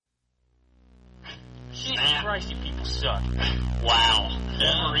Christ, you people suck. Wow.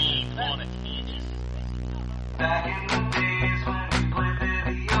 Wolverine on a tangent. Back in the days when we played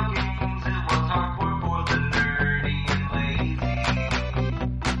video games, it was hardcore for the nerdy and lazy.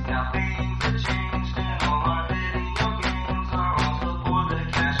 Now things have changed and all our video games are also for the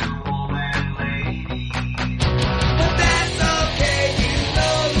casual and lady. But that's okay, you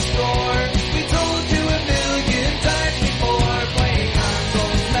know the score. We told you a million times before. Playing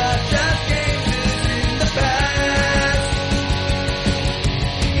consoles, not just games, is in the past.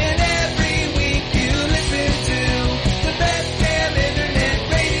 And every week you listen to the best damn internet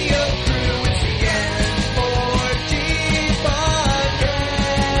radio crew. It's the N4G podcast.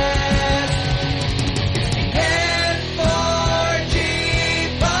 It's the N4G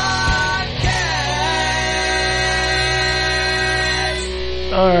podcast.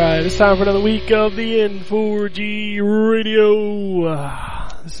 Alright, it's time for another week of the N4G Radio.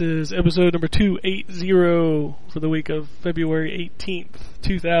 This is episode number 280 for the week of February 18th,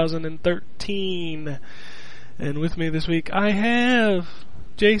 2013. And with me this week, I have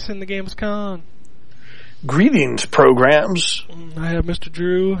Jason, the Gamescom. Greetings, programs. I have Mr.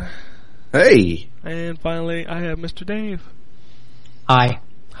 Drew. Hey. And finally, I have Mr. Dave. Hi.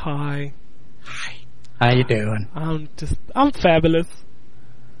 Hi. How you doing? I'm fabulous.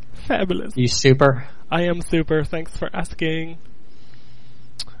 Fabulous. You super? I am super. Thanks for asking.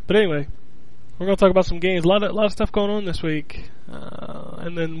 But anyway, we're going to talk about some games. A lot of stuff going on this week.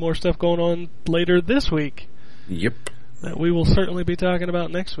 And then more stuff going on later this week. Yep. That we will certainly be talking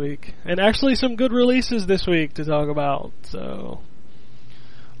about next week. And actually some good releases this week to talk about. So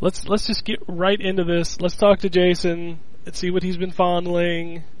let's just get right into this. Let's talk to Jason and see what he's been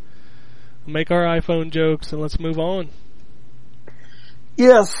fondling. Make our iPhone jokes and let's move on.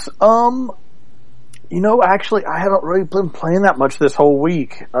 Yes, actually, I haven't really been playing that much this whole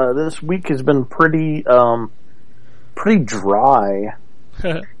week. This week has been pretty dry.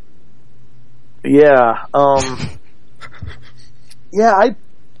 Yeah,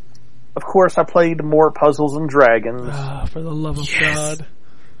 of course, I played more Puzzles and Dragons. For the love of God.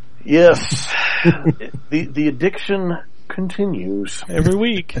 Yes. The addiction continues. Every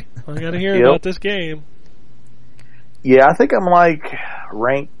week. I gotta hear about this game. Yeah, I think I'm like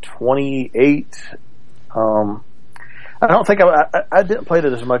ranked 28. I don't think I didn't play it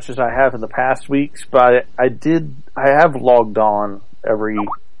as much as I have in the past weeks, but I have logged on every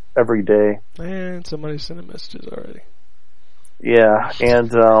day. And somebody sent a messages already. Yeah,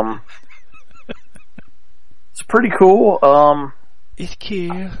 and it's pretty cool. It's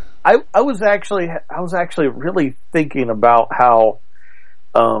cool. I was actually really thinking about how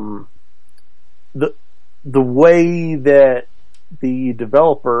the way that the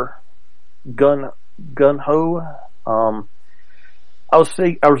developer Gunho, I was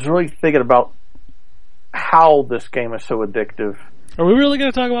really thinking about how this game is so addictive. Are we really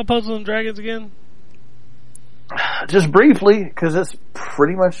going to talk about Puzzles and Dragons again? Just briefly, because it's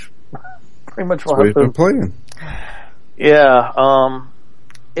pretty much what we've been playing. Yeah,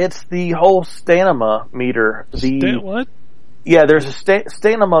 it's the whole stamina meter. What? Yeah, there's a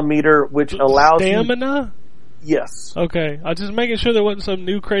stamina meter which allows stamina. Yes. Okay, I was just making sure there wasn't some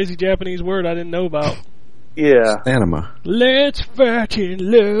new crazy Japanese word I didn't know about. Yeah. Stamina. Let's fucking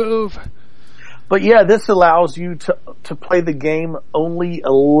love. But yeah, this allows you to play the game only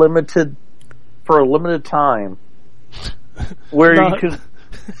for a limited time. Where you can,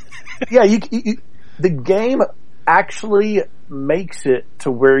 yeah, the game actually makes it to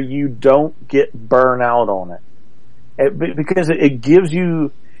where you don't get burnt out on it. Because it gives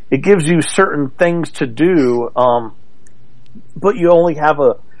you certain things to do, but you only have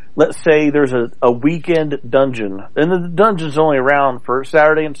let's say there's a weekend dungeon, and the dungeon's only around for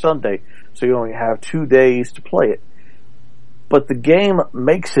Saturday and Sunday, so you only have 2 days to play it. But the game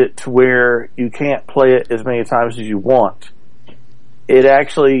makes it to where you can't play it as many times as you want. It's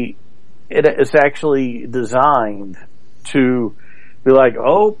actually designed to be like,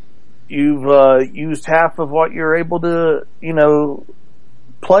 oh, you've used half of what you're able to,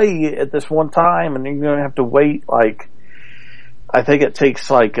 play at this one time, and you're going to have to wait, I think it takes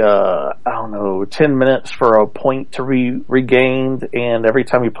 10 minutes for a point to regained, and every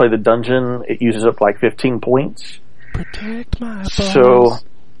time you play the dungeon, it uses up 15 points. Protect my balls. So,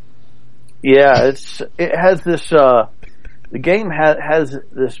 yeah, it has this, the game has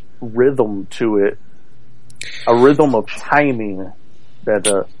this rhythm to it, a rhythm of timing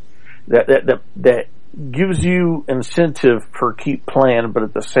that gives you incentive for keep playing, but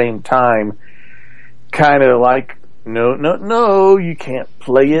at the same time, kind of no, you can't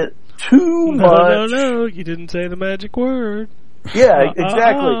play it too much. No, you didn't say the magic word. Yeah,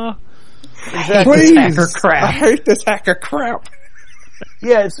 exactly. Exactly. Hacker crap. I hate this hacker crap.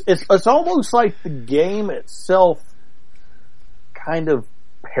 Yeah, it's almost like the game itself kind of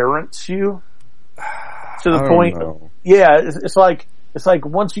parents you to the point. Yeah, it's like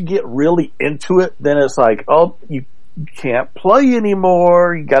once you get really into it, then it's like, oh, you can't play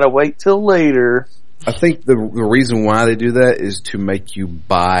anymore. You got to wait till later. I think the reason why they do that is to make you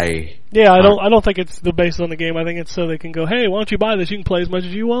buy. Yeah, I don't think it's based on the game. I think it's so they can go, hey, why don't you buy this? You can play as much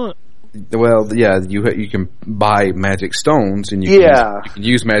as you want. Well, yeah, you can buy magic stones, and you can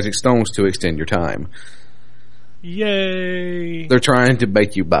use magic stones to extend your time. Yay! They're trying to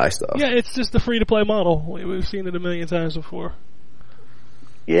make you buy stuff. Yeah, it's just the free-to-play model. We've seen it a million times before.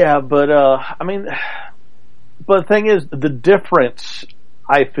 Yeah, but I mean, but the thing is, the difference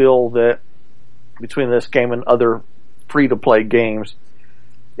I feel that between this game and other free-to-play games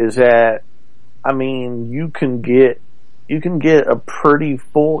is that, I mean, you can get a pretty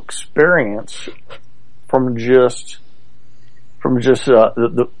full experience from just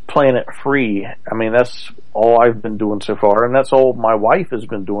the playing it free. I mean, that's all I've been doing so far, and that's all my wife has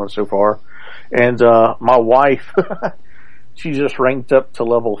been doing so far. And my wife, she just ranked up to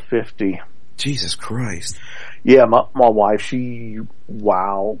level 50. Jesus Christ! Yeah, my wife,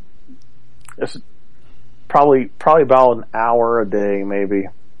 wow, it's probably about an hour a day, maybe,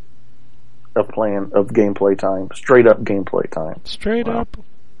 of gameplay time, straight up gameplay time. Straight up.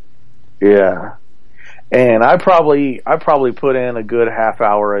 Yeah. And I probably put in a good half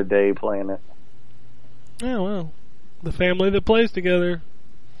hour a day playing it. Oh, well. The family that plays together.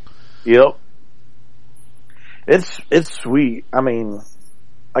 Yep. It's sweet. I mean,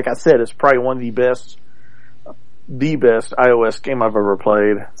 like I said, it's probably one of the best iOS game I've ever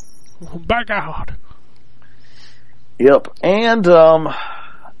played. Back out. Yep. And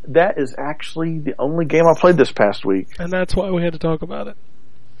that is actually the only game I played this past week. And that's why we had to talk about it.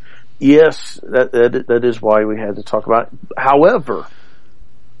 Yes, that is why we had to talk about it. However,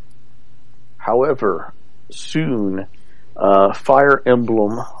 soon, Fire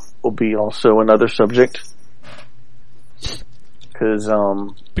Emblem will be also another subject.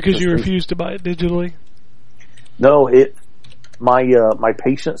 Because you refuse to buy it digitally? No, my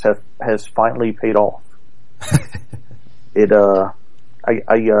patience has finally paid off. I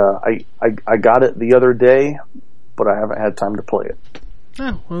got it the other day, but I haven't had time to play it.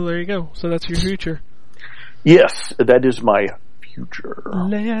 Oh, well, there you go. So that's your future. Yes, that is my future.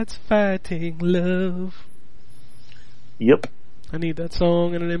 Let's fighting love. Yep. I need that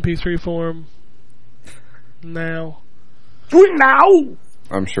song in an MP3 form. Now. Do it now!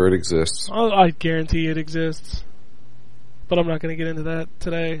 I'm sure it exists. I guarantee it exists. But I'm not going to get into that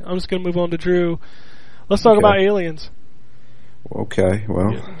today. I'm just going to move on to Drew. Let's talk about Aliens. Okay,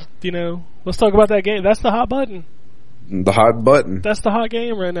 well. You know, let's talk about that game. That's the hot button. The hot button. That's the hot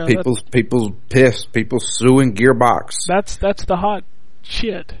game right now. People's pissed. People suing Gearbox. That's the hot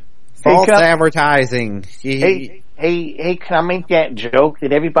shit. False advertising. Hey, can I make that joke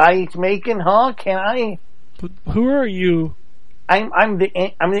that everybody's making? Huh? Can I? Who are you? I'm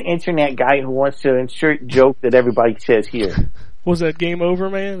the internet guy who wants to insert joke that everybody says here. Was that Game Over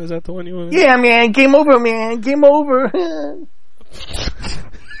Man? Is that the one you wanted? Yeah, man. Game over, man. Game over.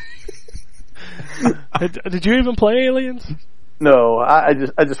 Did you even play Aliens? No, I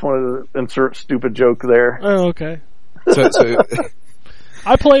just wanted to insert stupid joke there. Oh, okay. So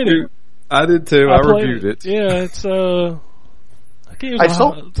I played it. I did too. I reviewed it. Yeah, it's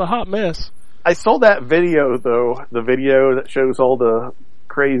it's a hot mess. I saw that video though. The video that shows all the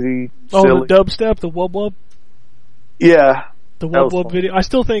crazy. Oh, silly... the dubstep, the wub wub. Yeah, the wub wub video. I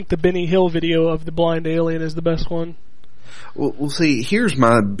still think the Benny Hill video of the blind alien is the best one. Well, see, here's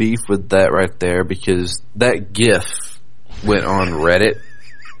my beef with that right there, because that GIF went on Reddit.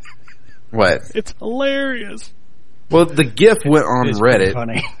 What? It's hilarious. Well, the GIF went on Reddit,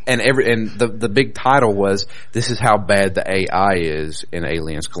 funny. and the big title was, "This is how bad the AI is in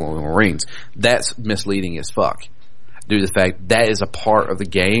Aliens: Colonial Marines." That's misleading as fuck, due to the fact that is a part of the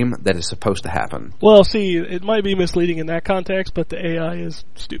game that is supposed to happen. Well, see, it might be misleading in that context, but the AI is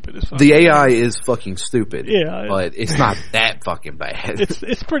stupid as fuck. The AI is fucking stupid. Yeah, but it's not that fucking bad.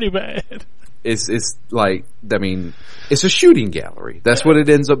 It's pretty bad. It's like, I mean, it's a shooting gallery. That's what it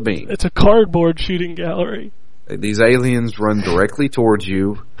ends up being. It's a cardboard shooting gallery. These aliens run directly towards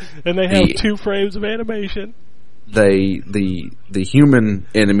you, and they have 2 frames of animation. The human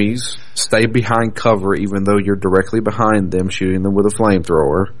enemies stay behind cover, even though you're directly behind them, shooting them with a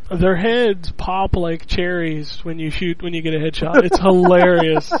flamethrower. Their heads pop like cherries when you get a headshot. It's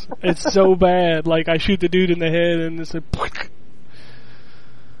hilarious. It's so bad. Like, I shoot the dude in the head, and it's like,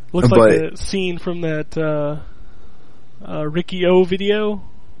 looks like the scene from that Ricky O video.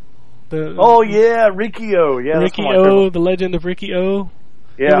 Oh yeah, Riki-Oh. Yeah, that's Ricky one of my O, favorite- The Legend of Riki-Oh.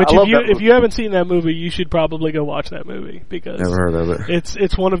 Yeah, Which I love that if movie. you haven't seen that movie, you should probably go watch that movie because Never heard of it.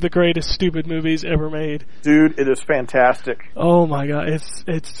 it's one of the greatest stupid movies ever made. Dude, it is fantastic. Oh my god, it's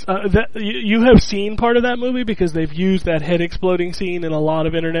that you have seen part of that movie because they've used that head exploding scene in a lot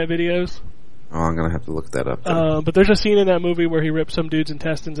of internet videos. Oh, I'm gonna have to look that up. Then. But there's a scene in that movie where he rips some dude's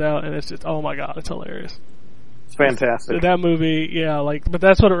intestines out, and it's just oh my god, it's hilarious. It's fantastic. That movie, yeah, but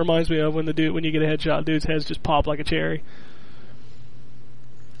that's what it reminds me of when you get a headshot, dude's heads just pop like a cherry.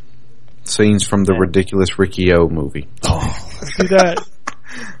 Scenes from the ridiculous Riki-Oh movie. See that?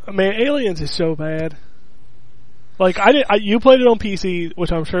 Man, Aliens is so bad. Like you played it on PC,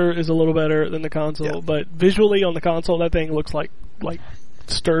 which I'm sure is a little better than the console, but visually on the console, that thing looks like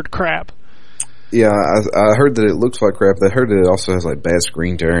stirred crap. Yeah, I heard that it looks like crap. I heard that it also has like bad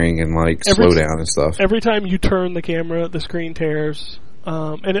screen tearing and like slowdown and stuff. Every time you turn the camera, the screen tears,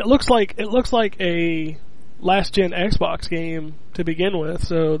 and it looks like a last gen Xbox game to begin with.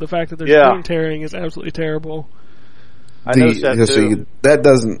 So the fact that there's screen tearing is absolutely terrible. I noticed that too. See, that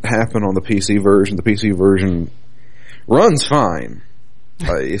doesn't happen on the PC version. The PC version runs fine.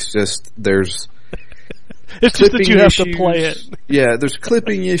 It's just it's just that you have to issues. play it. Yeah, there's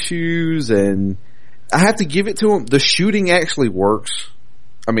clipping issues, and I have to give it to them. The shooting actually works.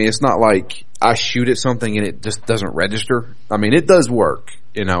 I mean, it's not like I shoot at something and it just doesn't register. I mean, it does work,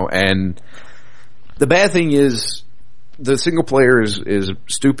 and the bad thing is the single player is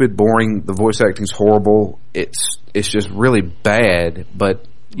stupid, boring. The voice acting's horrible. It's just really bad. But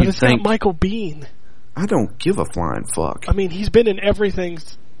you it's think not Michael Biehn. I don't give a flying fuck. I mean, he's been in everything.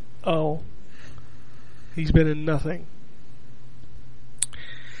 He's been in nothing.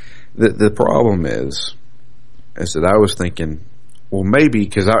 The problem is that I was thinking, well, maybe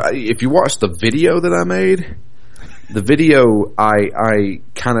because if you watch the video that I made, the video I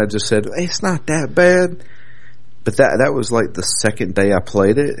kind of just said it's not that bad, but that was like the second day I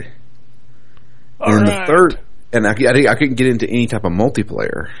played it, and the third, and I couldn't get into any type of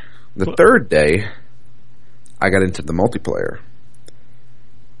multiplayer. The third day, I got into the multiplayer,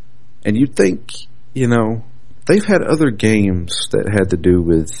 and you'd think, they've had other games that had to do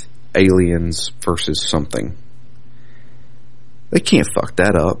with aliens versus something. They can't fuck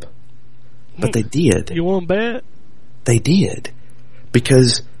that up. But they did. You want to bet? They did.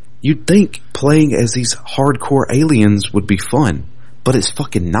 Because you'd think playing as these hardcore aliens would be fun. But it's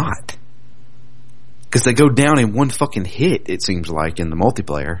fucking not. Because they go down in one fucking hit, it seems like, in the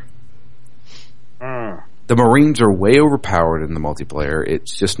multiplayer. The Marines are way overpowered in the multiplayer.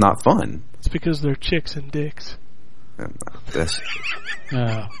 It's just not fun. It's because they're chicks and dicks. I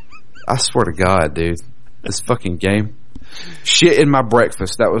swear to God, dude. This fucking game. Shit in my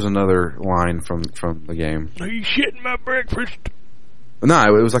breakfast. That was another line from the game. Are you shitting my breakfast? No,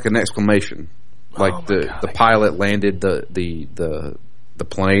 it was like an exclamation. Like Oh the pilot landed the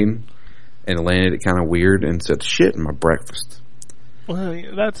plane and landed it kind of weird and said shit in my breakfast. Well,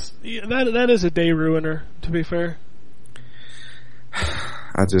 that is a day ruiner, to be fair.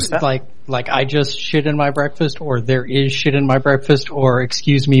 I just like I just shit in my breakfast, or there is shit in my breakfast, or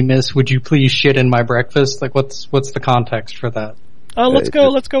excuse me, miss, would you please shit in my breakfast? Like what's the context for that? Let's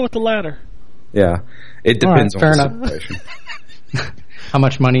go with the latter. Yeah, it depends All right, on the fair situation. How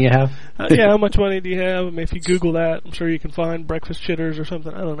much money you have? How much money do you have? I mean, if you Google that, I'm sure you can find breakfast shitters or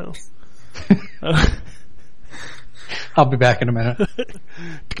something. I don't know. I'll be back in a minute.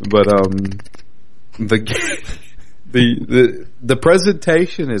 But the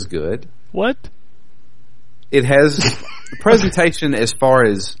presentation is good. What? It has the presentation as far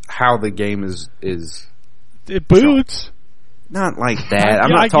as how the game is It boots. not like that. I'm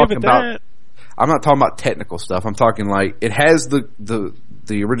Yeah, not I talking give it about. that. I'm not talking about technical stuff. I'm talking like it has the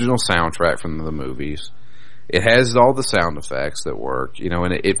original soundtrack from the movies. It has all the sound effects that work,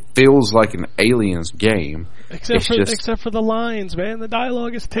 and it feels like an Aliens game. Except for the lines, man. The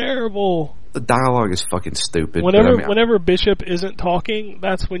dialogue is terrible. The dialogue is fucking stupid. but Whenever Bishop isn't talking,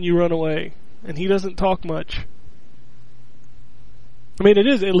 that's when you run away, and he doesn't talk much. I mean, it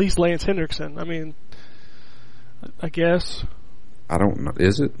is at least Lance Hendrickson. I mean, I guess I don't know.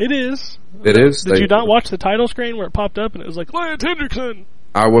 Is it? it is. It is. Did you not watch the title screen where it popped up and it was like Lance Hendrickson?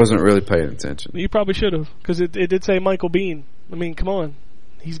 I wasn't really paying attention. You probably should have, because it did say Michael Biehn. I mean, come on,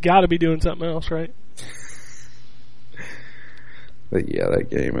 he's got to be doing something else, right? But yeah, that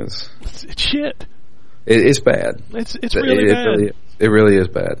game is. It's shit. It's bad. It's really bad. It really is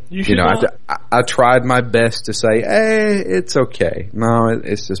bad. You should not. I tried my best to say, hey, it's okay. No,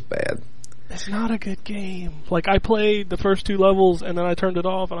 it's just bad. It's not a good game. Like, I played the first 2 levels and then I turned it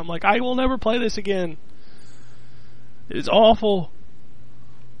off and I'm like, I will never play this again. It's awful.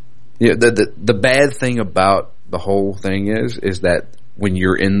 Yeah, the bad thing about the whole thing is that when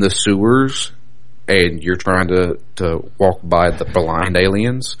you're in the sewers and you're trying to walk by the blind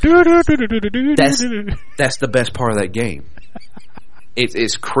aliens, that's the best part of that game.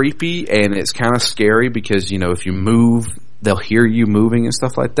 It's creepy and it's kind of scary because, you know, if you move, they'll hear you moving and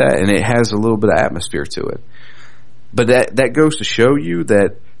stuff like that, and it has a little bit of atmosphere to it. But that goes to show you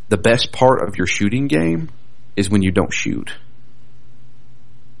that the best part of your shooting game is when you don't shoot.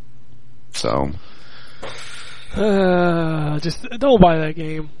 So, just don't buy that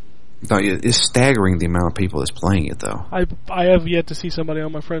game. no, it's staggering the amount of people that's playing it, though. I have yet to see somebody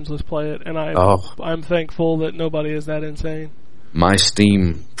on my friends list play it, and I'm thankful that nobody is that insane. My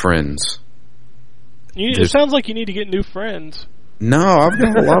Steam friends. It sounds like you need to get new friends. No, I've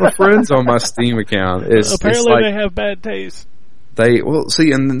got a lot of friends on my Steam account. Apparently, they have bad taste.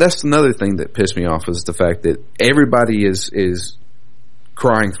 And that's another thing that pissed me off is the fact that everybody is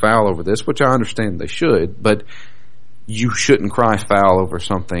crying foul over this, which I understand they should, but you shouldn't cry foul over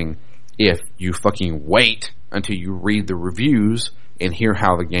something if you fucking wait until you read the reviews and hear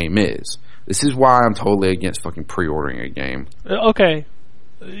how the game is. This is why I'm totally against fucking pre-ordering a game. Okay.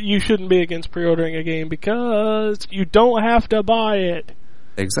 You shouldn't be against pre-ordering a game because you don't have to buy it.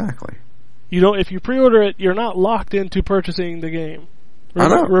 Exactly. You don't. If you pre-order it, you're not locked into purchasing the game. I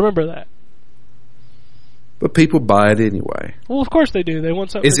know. Remember that. But people buy it anyway. Well, of course they do. They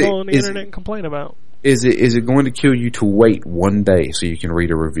want something to go on the internet and complain about. Is it going to kill you to wait one day so you can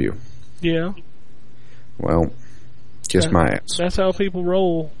read a review? Yeah. Well, kiss my ass. That's how people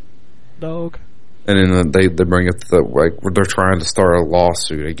roll, dog. And then they bring up they're trying to start a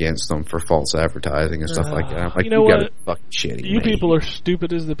lawsuit against them for false advertising and stuff like that. I'm like, you know gotta what? be fucking shitting You me. people are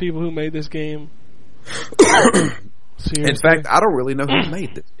stupid as the people who made this game. In fact, I don't really know who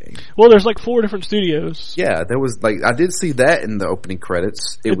made this game. Well, there's like 4 different studios. Yeah, there was I did see that in the opening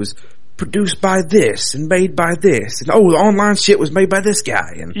credits. It was produced by this and made by this, and the online shit was made by this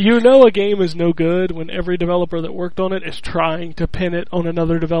guy. And you know a game is no good when every developer that worked on it is trying to pin it on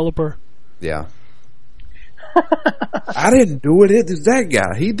another developer. Yeah. I didn't do it. It was that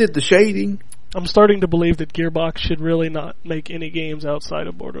guy. He did the shading. I'm starting to believe that Gearbox should really not make any games outside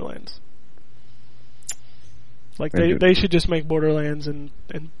of Borderlands. Like they should just make Borderlands and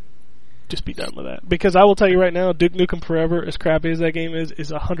just be done with that. Because I will tell you right now, Duke Nukem Forever, as crappy as that game is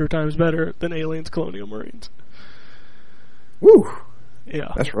 100 times better than Aliens Colonial Marines. Woo.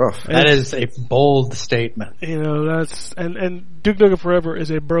 Yeah. That's rough. That is a bold statement. You know, that's and Duke Nukem Forever is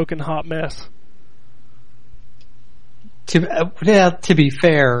a broken hot mess. To be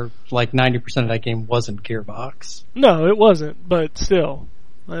fair, like 90% of that game wasn't Gearbox. No, it wasn't, but still.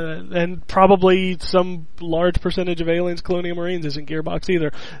 And probably some large percentage of Aliens Colonial Marines isn't Gearbox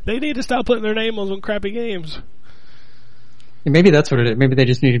either. They need to stop putting their name on some crappy games. Maybe that's what it is. Maybe they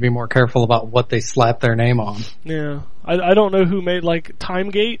just need to be more careful about what they slap their name on. Yeah. I don't know who made, like,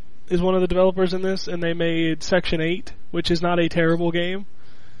 Timegate is one of the developers in this, and they made Section 8, which is not a terrible game.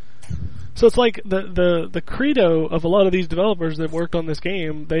 So it's like the credo of a lot of these developers that worked on this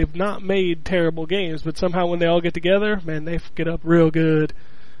game, they've not made terrible games, but somehow when they all get together, man, they get up real good.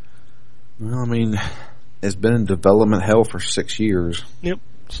 Well, I mean, it's been in development hell for 6 years. Yep.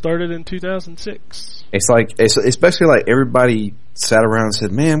 Started in 2006. It's like, especially like everybody sat around and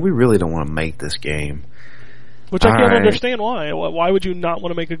said, man, we really don't want to make this game. Which I can't understand why. Why would you not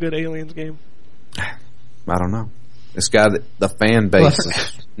want to make a good Aliens game? I don't know. It's got the fan base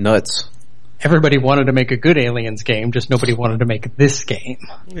is nuts. Everybody wanted to make a good Aliens game, just nobody wanted to make this game.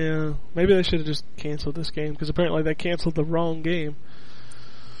 Yeah, maybe they should have just canceled this game, because apparently they canceled the wrong game.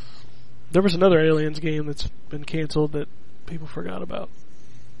 There was another Aliens game that's been canceled that people forgot about.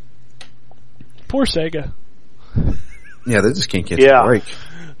 Poor Sega. Yeah, they just can't get a break.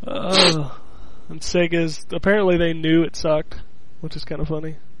 And Sega's, apparently they knew it sucked, which is kind of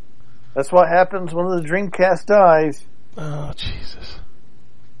funny. That's what happens when the Dreamcast dies. Oh, Jesus.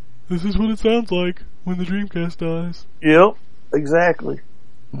 This is what it sounds like when the Dreamcast dies. Yep, exactly.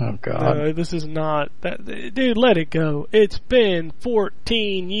 Oh, God. No, this is not... that. Dude, let it go. It's been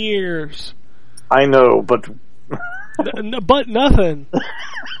 14 years. I know, but... But nothing.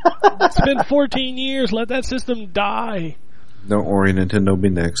 It's been 14 years. Let that system die. Don't worry, Nintendo will be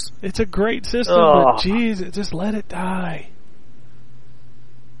next. It's a great system, but jeez, just let it die.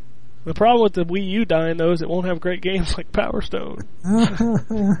 The problem with the Wii U dying, though, is it won't have great games like Power Stone.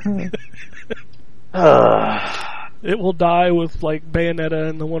 It will die with, like, Bayonetta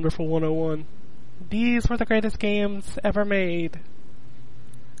and the Wonderful 101. These were the greatest games ever made.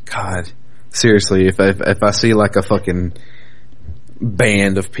 God. Seriously, if I see, like, a fucking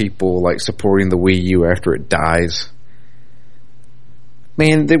band of people, like, supporting the Wii U after it dies...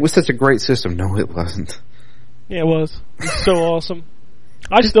 Man, it was such a great system. No, it wasn't. Yeah, it was. It's so awesome.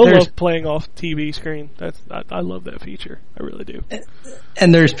 I still love playing off TV screen. I love that feature. I really do.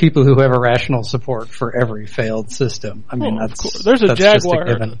 And there's people who have irrational support for every failed system. I mean, of course. There's a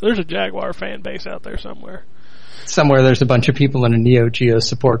Jaguar. There's a Jaguar fan base out there somewhere. Somewhere there's a bunch of people in a Neo Geo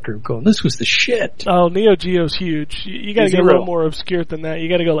support group going, "This was the shit." Oh, Neo Geo's huge. You got to get a little more obscure than that. You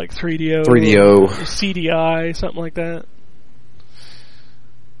got to go like 3DO, CDI, something like that.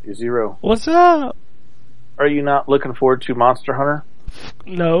 Zero. What's up? Are you not looking forward to Monster Hunter?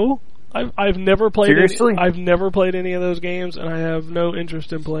 No, I've never played. Seriously? I've never played any of those games, and I have no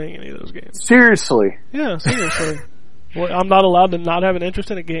interest in playing any of those games. Seriously? Yeah, seriously. Well, I'm not allowed to not have an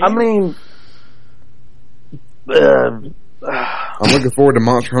interest in a game. I mean, I'm looking forward to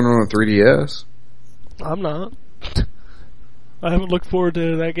Monster Hunter on the 3DS. I'm not. I haven't looked forward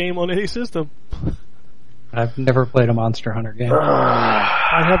to that game on any system. I've never played a Monster Hunter game.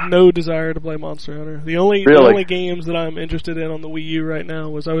 I have no desire to play Monster Hunter. The only games that I'm interested in on the Wii U right now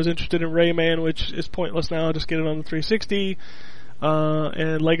was I was interested in Rayman, which is pointless now. I'll just get it on the 360.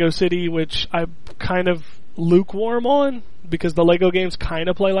 And Lego City, which I'm kind of lukewarm on because the Lego games kind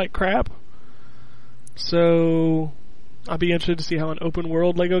of play like crap. So I'd be interested to see how an open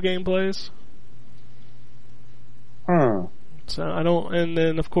world Lego game plays. So I don't, and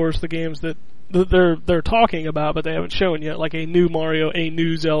then of course the games that they're talking about, but they haven't shown yet, like a new Mario, a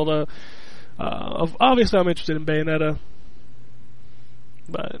new Zelda. Obviously, I'm interested in Bayonetta,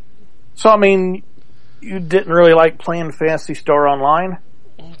 but so I mean, you didn't really like playing Phantasy Star Online?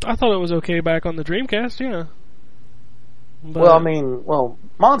 I thought it was okay back on the Dreamcast, yeah. But, well, I mean,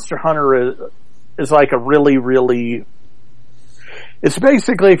 Monster Hunter is like a really. It's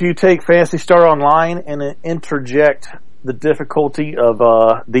basically if you take Phantasy Star Online and interject the difficulty of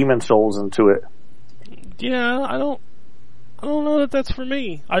Demon Souls into it. Yeah, I don't know that that's for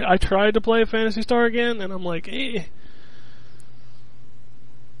me. I tried to play Phantasy Star again, and I'm like, eh.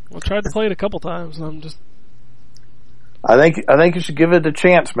 I tried to play it a couple times, and I'm just. I think you should give it a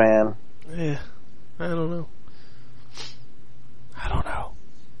chance, man. Yeah, I don't know.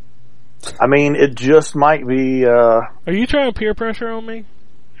 I mean, it just might be. Are you trying peer pressure on me?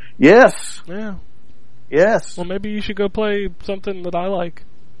 Yes. Yeah. Yes. Well, maybe you should go play something that I like.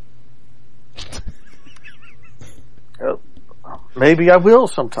 Maybe I will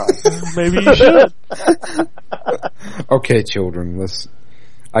sometime. Maybe you should. Okay, children,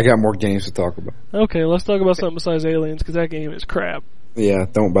 I got more games to talk about. Okay, let's talk about something besides Aliens, because that game is crap. Yeah,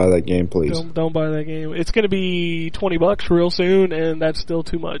 don't buy that game, please. Don't buy that game. It's going to be $20 real soon, and that's still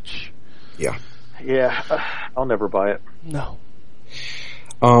too much. Yeah. Yeah, I'll never buy it. No.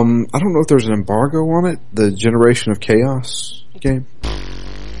 I don't know if there's an embargo on it. The Generation of Chaos game.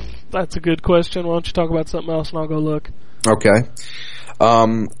 That's a good question. Why don't you talk about something else, and I'll go look. Okay.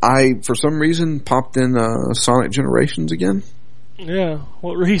 I for some reason popped in Sonic Generations again. Yeah.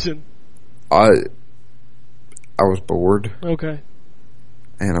 What reason? I was bored. Okay.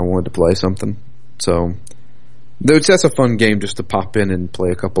 And I wanted to play something. So that's a fun game just to pop in and play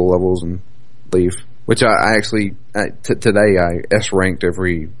a couple levels and leave. Which I actually today I S-ranked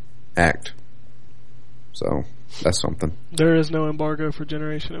every act. So that's something. There is no embargo for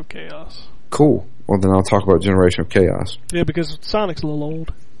Generation of Chaos. Cool. Well, then I'll talk about Generation of Chaos. Yeah, because Sonic's a little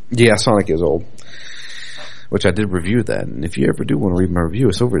old. Yeah, Sonic is old. Which I did review that, and if you ever do want to read my review,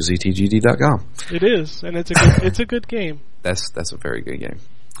 it's over at ztgd.com. It is, and it's a good game. That's a very good game.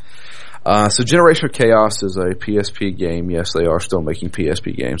 So Generation of Chaos is a PSP game. Yes, they are still making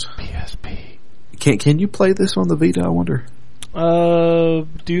PSP games. PSP. Can you play this on the Vita, I wonder?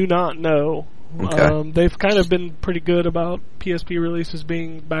 Do not know. Okay. They've kind of been pretty good about PSP releases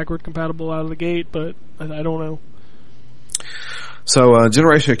being backward compatible out of the gate, but I don't know. So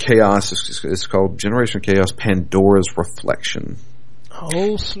Generation of Chaos is called Generation of Chaos Pandora's Reflection.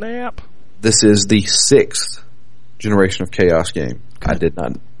 Oh, snap. This is the 6th Generation of Chaos game. I did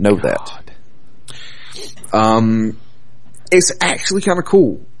not know that. It's actually kind of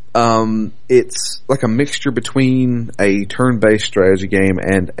cool. It's like a mixture between a turn-based strategy game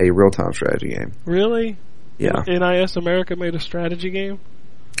and a real-time strategy game. Really? Yeah. NIS America made a strategy game?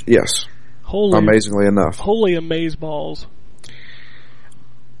 Yes. Amazingly enough. Holy amazeballs.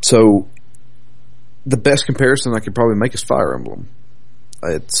 So, the best comparison I could probably make is Fire Emblem.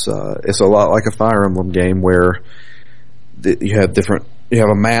 It's a lot like a Fire Emblem game where you have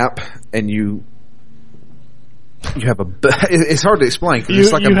a map and you have it's hard to explain. You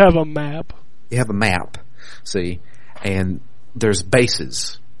have a map. You have a map, see, and there's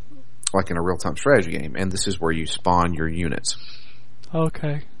bases, like in a real-time strategy game, and this is where you spawn your units.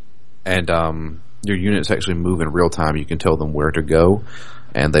 Okay. And your units actually move in real time. You can tell them where to go,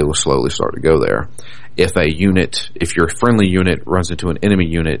 and they will slowly start to go there. If your friendly unit runs into an enemy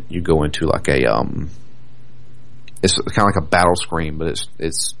unit, you go into like it's kind of like a battle screen, but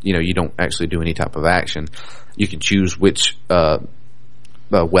it's you don't actually do any type of action. You can choose which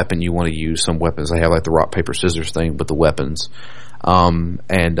weapon you want to use. Some weapons they have like the rock paper scissors thing with the weapons,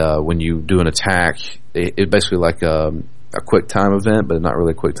 and when you do an attack, it's basically like a quick time event, but not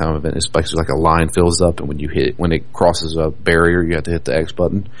really a quick time event. It's basically like a line fills up, and when it crosses a barrier, you have to hit the X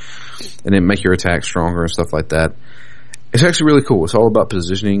button, and then make your attack stronger and stuff like that. It's actually really cool. It's all about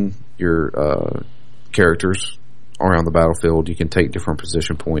positioning your characters around the battlefield. You can take different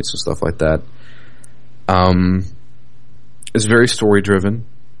position points and stuff like that. It's very story driven,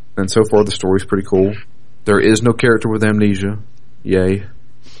 and so far the story's pretty cool. There is no character with amnesia. Yay.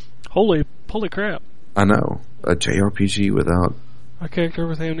 Holy crap. I know. A JRPG without a character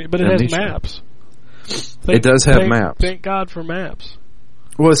with amnesia. But it has maps. It does have maps. Thank God for maps.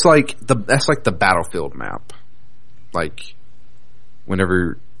 Well, that's like the battlefield map. Like,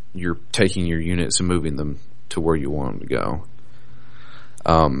 whenever you're taking your units and moving them to where you want them to go.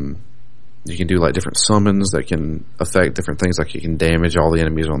 You can do like different summons that can affect different things, like it can damage all the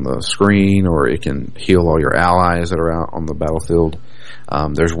enemies on the screen, or it can heal all your allies that are out on the battlefield.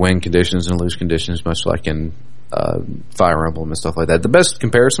 There's win conditions and lose conditions, much like in Fire Emblem and stuff like that. The best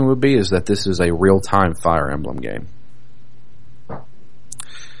comparison would be is that this is a real-time Fire Emblem game.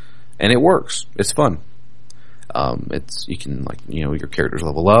 And it works. It's fun. You can, like, your characters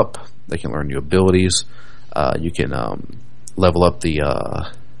level up. They can learn new abilities. You can level up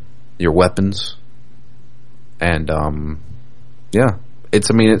your weapons, and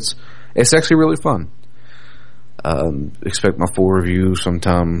it's actually really fun. Expect my full review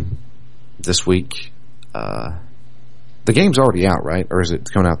sometime this week. The game's already out, right? Or is it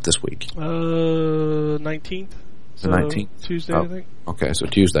coming out this week? 19th. The 19th? Tuesday, I think. Okay, so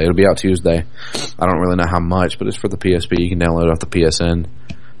Tuesday. It'll be out Tuesday. I don't really know how much, but it's for the PSP. You can download it off the PSN.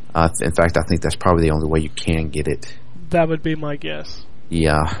 In fact, I think that's probably the only way you can get it. That would be my guess.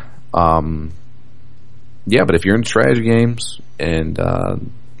 Yeah. But if you're into strategy games, and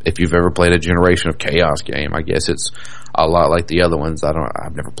if you've ever played a Generation of Chaos game, I guess it's a lot like the other ones.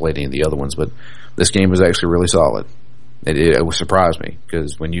 I've never played any of the other ones, but this game is actually really solid. It surprised me,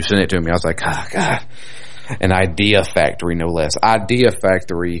 because when you sent it to me, I was like, oh, God. An Idea Factory, no less. Idea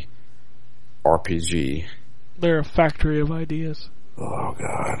Factory RPG. They're a factory of ideas. Oh,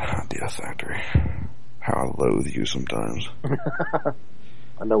 God. Idea Factory. How I loathe you sometimes.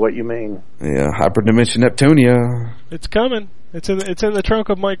 I know what you mean. Yeah, Hyperdimension Neptunia. It's coming. It's in the trunk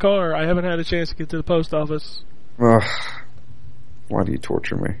of my car. I haven't had a chance to get to the post office. Why do you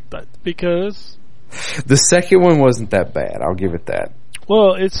torture me? Because the second one wasn't that bad. I'll give it that.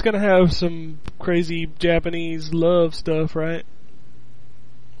 Well, it's going to have some crazy Japanese love stuff, right?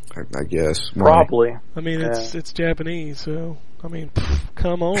 I guess. Probably. I mean, it's Japanese, so I mean,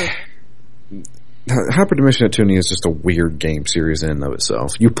 come on. Hyperdimension Neptunia is just a weird game series in and of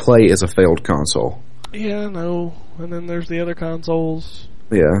itself. You play as a failed console. Yeah, I know. And then there's the other consoles.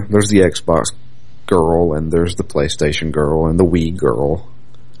 Yeah, there's the Xbox girl, and there's the PlayStation girl, and the Wii girl.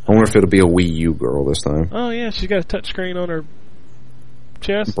 I wonder if it'll be a Wii U girl this time. Oh, yeah, she's got a touchscreen on her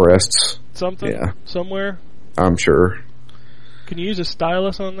chest? Breasts. Something? Yeah. Somewhere? I'm sure. Can you use a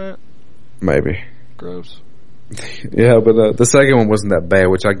stylus on that? Maybe. Gross. Yeah, but the second one wasn't that bad,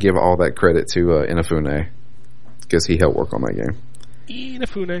 which I give all that credit to Inafune, because he helped work on that game.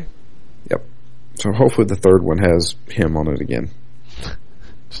 Inafune. Yep. So hopefully the third one has him on it again.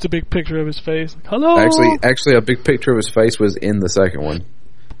 Just a big picture of his face. Like, hello. Actually, a big picture of his face was in the second one.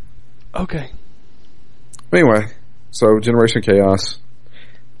 Okay. Anyway, so Generation Chaos.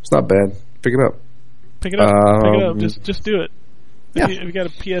 It's not bad. Pick it up. Pick it up. Pick it up. Just do it. Yeah. If you got a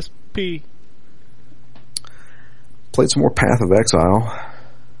PSP. Played some more Path of Exile.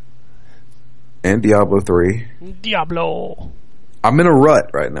 And Diablo 3. Diablo. I'm in a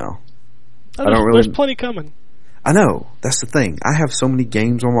rut right now. There's plenty coming. I know. That's the thing. I have so many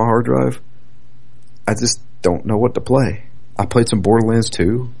games on my hard drive. I just don't know what to play. I played some Borderlands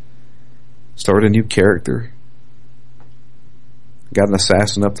 2. Started a new character. Got an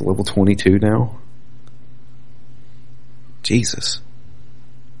assassin up to level 22 now. Jesus.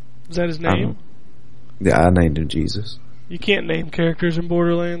 Is that his name? Yeah, I named him Jesus. You can't name characters in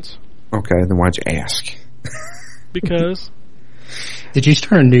Borderlands. Okay, then why'd you ask? Because? Did you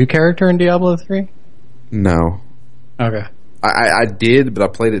start a new character in Diablo 3? No. Okay. I did, but I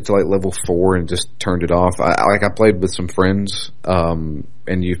played it to like level 4 and just turned it off. I played with some friends and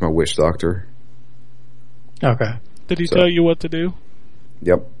used my Witch Doctor. Okay. Did he tell you what to do?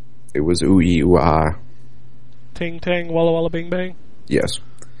 Yep. It was ooh-ee, ooh-ah. Ting tang, walla walla bing bang. Yes.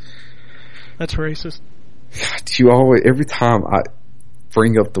 That's racist. You always, every time I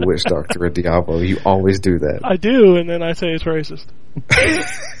bring up the Witch Doctor at Diablo, you always do that. I do, and then I say it's racist.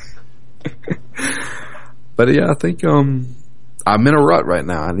 But yeah, I think I'm in a rut right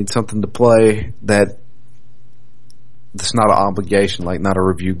now. I need something to play that's not an obligation, like not a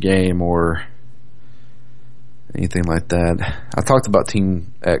review game or anything like that. I talked about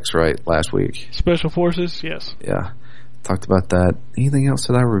Team X, right, last week. Special Forces, yes. Yeah, talked about that. Anything else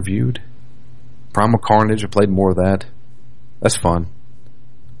that I reviewed? Primal Carnage, I played more of that. That's fun.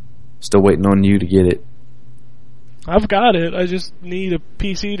 Still waiting on you to get it. I've got it. I just need a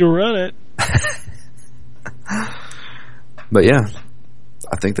PC to run it. But yeah,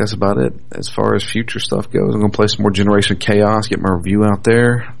 I think that's about it as far as future stuff goes. I'm going to play some more Generation Chaos, get my review out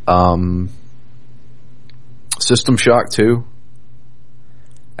there. System Shock 2.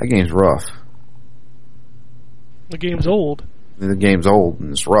 That game's rough. The game's old. The game's old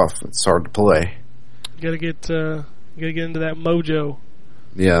and it's rough. It's hard to play. You gotta get into that mojo.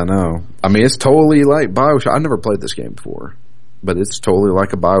 Yeah, I know. I mean, it's totally like BioShock. I never played this game before, but it's totally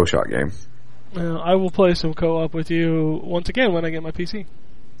like a BioShock game. I will play some co-op with you once again when I get my PC.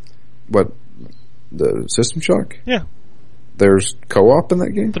 What? The System Shock? Yeah. There's co-op in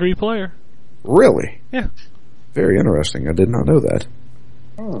that game? 3-player. Really? Yeah. Very interesting. I did not know that.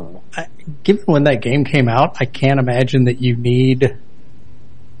 Given when that game came out, I can't imagine that you need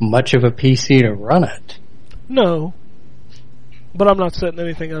much of a PC to run it. No. But I'm not setting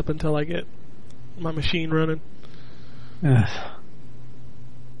anything up until I get my machine running.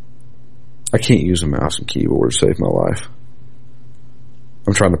 I can't use a mouse and keyboard to save my life.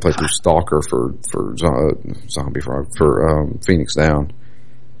 I'm trying to play through Stalker for Zombie Frog for Phoenix Down.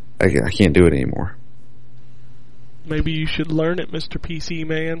 I can't do it anymore. Maybe you should learn it, Mr. PC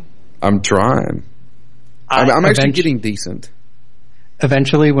Man. I'm trying. I'm actually getting decent.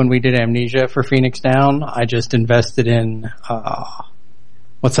 Eventually, when we did Amnesia for Phoenix Down, I just invested in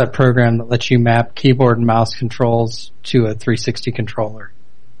what's that program that lets you map keyboard and mouse controls to a 360 controller?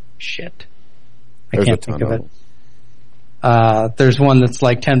 Shit. I can't think of it. There's one that's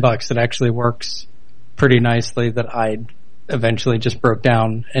like $10 that actually works pretty nicely that I eventually just broke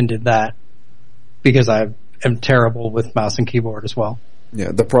down and did that because I am terrible with mouse and keyboard as well.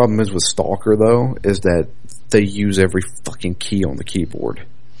 Yeah, the problem is with Stalker though is that they use every fucking key on the keyboard.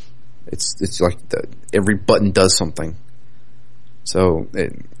 It's like every button does something. So,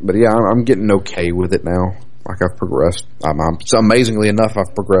 but yeah, I'm getting okay with it now. Like I've progressed. So amazingly enough,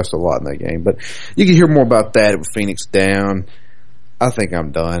 I've progressed a lot in that game. But you can hear more about that with Phoenix Down. I think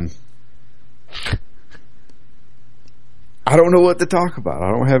I'm done. I don't know what to talk about. I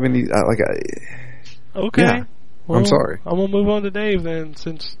don't have any. Okay. Yeah, well, I'm sorry. I'm gonna move on to Dave then,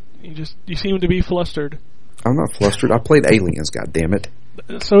 since you seem to be flustered. I'm not flustered. I played Aliens. God damn it.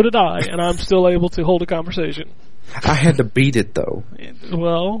 So did I, and I'm still able to hold a conversation. I had to beat it though.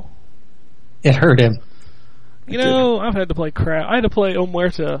 Well, it hurt him. You know, I've had to play crap. I had to play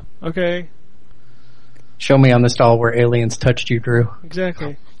Omerta, okay? Show me on this doll where aliens touched you, Drew.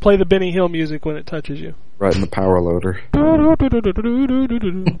 Exactly. Play the Benny Hill music when it touches you. Right in the power loader.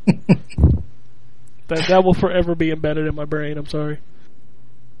 That will forever be embedded in my brain, I'm sorry.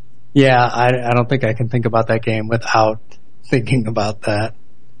 Yeah, I don't think I can think about that game without thinking about that.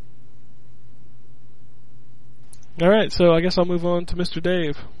 Alright, so I guess I'll move on to Mr.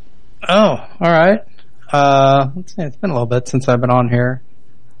 Dave. Oh, alright. Let's see, it's been a little bit since I've been on here.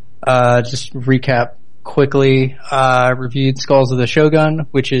 Just recap quickly. I reviewed Skulls of the Shogun,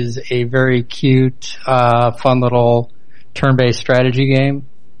 which is a very cute, fun little turn-based strategy game.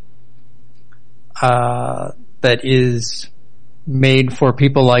 That is made for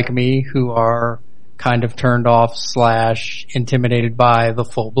people like me who are kind of turned off / intimidated by the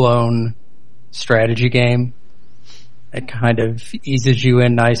full-blown strategy game. It kind of eases you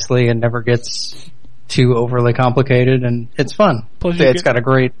in nicely and never gets too overly complicated, and it's fun. Plus it's got a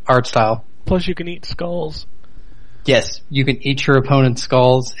great art style. Plus you can eat skulls. Yes, you can eat your opponent's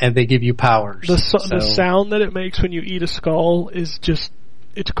skulls and they give you powers. The sound that it makes when you eat a skull is just,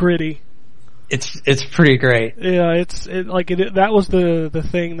 it's gritty. It's pretty great. Yeah, that was the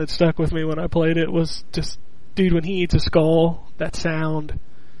thing that stuck with me when I played it, was just, dude, when he eats a skull, that sound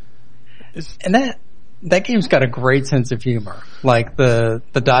is... And that game's got a great sense of humor. Like, the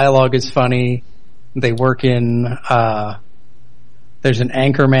dialogue is funny. They work in, there's an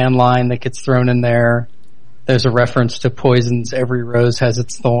Anchorman line that gets thrown in there. There's a reference to Poison's Every Rose Has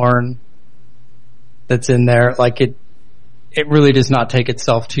Its Thorn that's in there. Like, it really does not take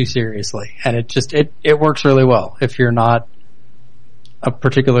itself too seriously. And it works really well. If you're not a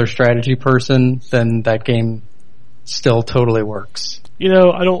particular strategy person, then that game still totally works. You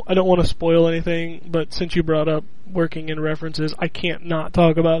know, I don't want to spoil anything, but since you brought up working in references, I can't not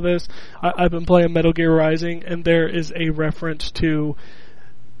talk about this. I've been playing Metal Gear Rising, and there is a reference to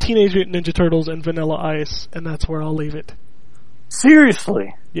Teenage Mutant Ninja Turtles and Vanilla Ice, and that's where I'll leave it.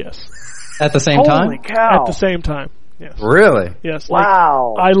 Seriously? Yes. At the same Holy time? cow. At the same time. Yes. Really? Yes.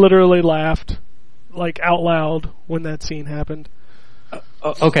 Wow. Like, I literally laughed, like, out loud when that scene happened.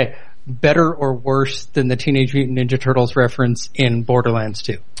 Okay. Better or worse than the Teenage Mutant Ninja Turtles reference in Borderlands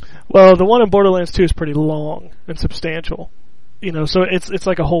 2? Well, the one in Borderlands 2 is pretty long and substantial. You know, so it's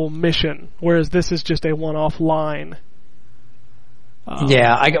like a whole mission, whereas this is just a one-off line.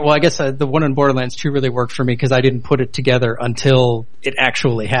 Yeah, I guess the one in Borderlands 2 really worked for me because I didn't put it together until it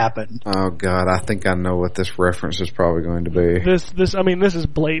actually happened. Oh God, I think I know what this reference is probably going to be. This is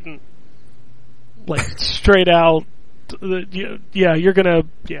blatant. Like, straight out. Yeah, you're gonna,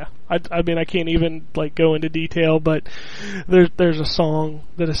 yeah. I mean, I can't even, like, go into detail, but there's a song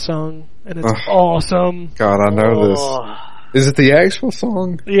that is sung, and it's awesome. God, I know this. Is it the actual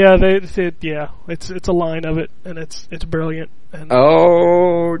song? Yeah, it's a line of it, and it's brilliant. And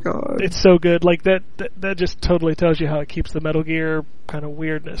oh God, it's so good. Like that just totally tells you how it keeps the Metal Gear kind of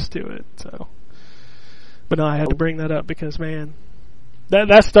weirdness to it. So, but no, I had to bring that up because, man,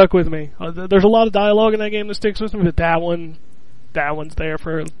 that stuck with me. There's a lot of dialogue in that game that sticks with me, but that one's there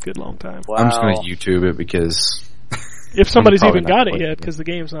for a good long time. Wow. I'm just going to YouTube it because if somebody's probably even not got it played yet, it. because the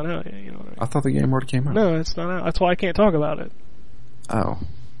game's not out yet. You know what I mean? I thought the game already came out. No, it's not out. That's why I can't talk about it. Oh,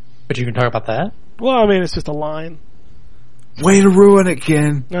 But you can talk about that? Well, I mean, it's just a line. way to ruin it,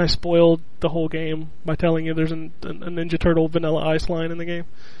 Ken. I spoiled the whole game by telling you there's a Ninja Turtle Vanilla Ice line in the game.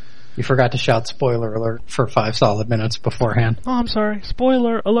 You forgot to shout spoiler alert for 5 solid minutes beforehand. Oh, I'm sorry.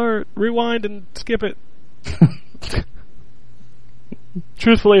 Spoiler alert. Rewind and skip it.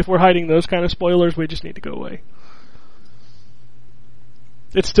 Truthfully, if we're hiding those kind of spoilers, we just need to go away.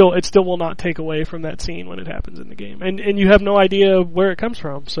 It still will not take away from that scene when it happens in the game. And you have no idea where it comes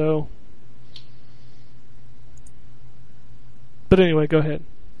from, so. But anyway, go ahead.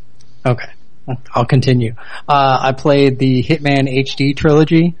 Okay. I'll continue. I played the Hitman HD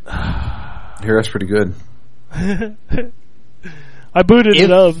trilogy. I hear that's pretty good. I booted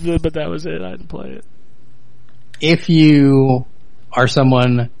it up, but that was it. I didn't play it. If you are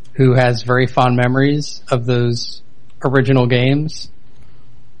someone who has very fond memories of those original games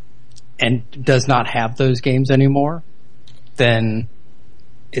and does not have those games anymore, then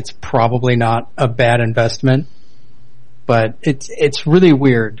it's probably not a bad investment. But it's really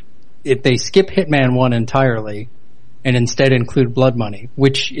weird. If they skip Hitman 1 entirely and instead include Blood Money,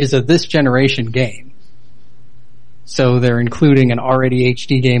 which is a this generation game. So they're including an already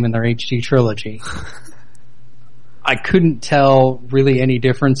HD game in their HD trilogy. I couldn't tell really any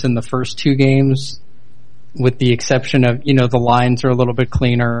difference in the first 2 games, with the exception of, the lines are a little bit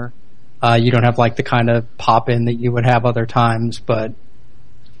cleaner. You don't have like the kind of pop-in that you would have other times, but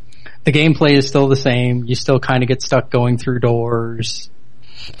the gameplay is still the same. You still kind of get stuck going through doors.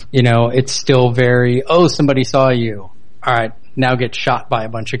 It's still very, somebody saw you. Alright, now get shot by a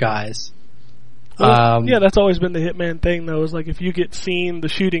bunch of guys. Well, yeah, that's always been the Hitman thing, though, is like if you get seen, the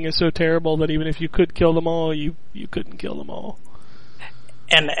shooting is so terrible that even if you could kill them all, you couldn't kill them all.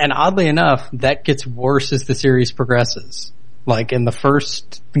 And oddly enough, that gets worse as the series progresses. Like in the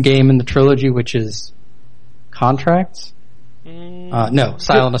first game in the trilogy, which is Contracts? No,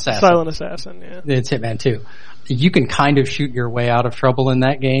 Silent Assassin. Silent Assassin, yeah. It's Hitman 2. You can kind of shoot your way out of trouble in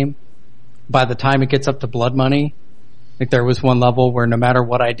that game. By the time it gets up to Blood Money, like there was one level where no matter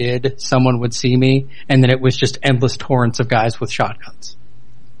what I did, someone would see me, and then it was just endless torrents of guys with shotguns.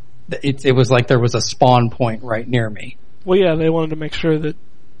 It was like there was a spawn point right near me. Well, yeah, they wanted to make sure that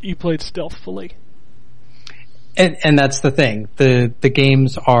you played stealthfully. And that's the thing. The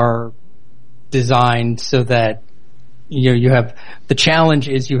games are designed so that you have, the challenge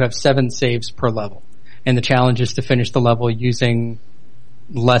is you have 7 saves per level. And the challenge is to finish the level using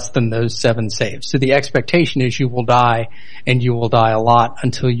less than those 7 saves. So the expectation is you will die, and you will die a lot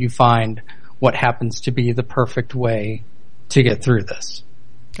until you find what happens to be the perfect way to get through this.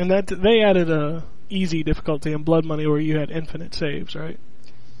 And that they added a easy difficulty in Blood Money where you had infinite saves, right?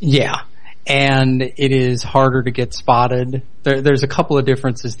 Yeah. And it is harder to get spotted. There's a couple of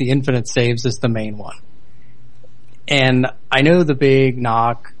differences. The infinite saves is the main one. And I know the big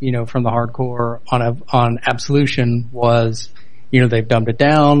knock, from the hardcore on Absolution was, they've dumbed it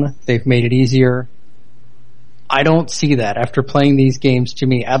down, they've made it easier. I don't see that. After playing these games, to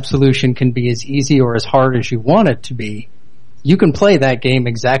me, Absolution can be as easy or as hard as you want it to be. You can play that game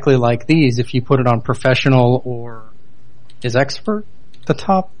exactly like these if you put it on professional or is expert? the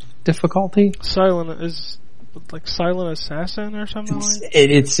top difficulty. Silent is like Silent Assassin or something like.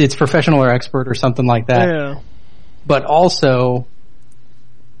 It's professional or expert or something like that. Yeah. But also,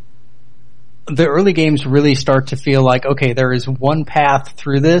 the early games really start to feel like, okay, there is one path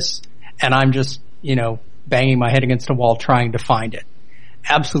through this, and I'm just, banging my head against a wall trying to find it.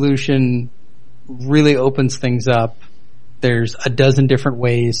 Absolution really opens things up. There's a dozen different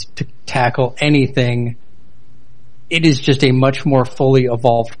ways to tackle anything. It is just a much more fully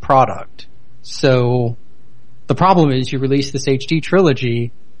evolved product. So the problem is you release this HD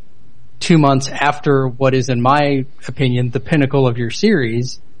trilogy 2 months after what is, in my opinion, the pinnacle of your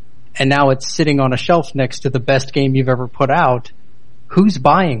series, and now it's sitting on a shelf next to the best game you've ever put out. Who's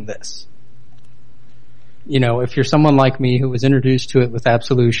buying this? If you're someone like me who was introduced to it with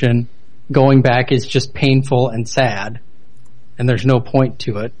Absolution, going back is just painful and sad, and there's no point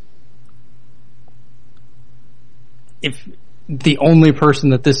to it. If the only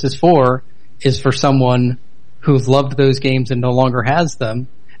person that this is for someone who's loved those games and no longer has them,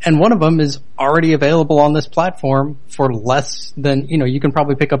 and one of them is already available on this platform for less than, you can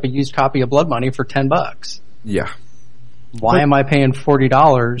probably pick up a used copy of Blood Money for $10. Yeah. Why am I paying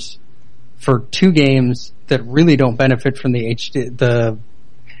 $40 for 2 games that really don't benefit from the HD?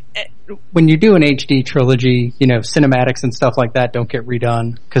 When you do an HD trilogy, cinematics and stuff like that don't get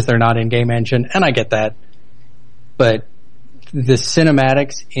redone because they're not in game engine, and I get that. But the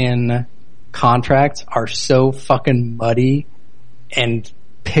cinematics in Contracts are so fucking muddy and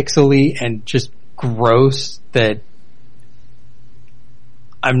pixely and just gross that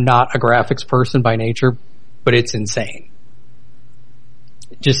I'm not a graphics person by nature, but it's insane.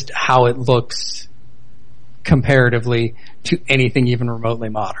 Just how it looks comparatively to anything even remotely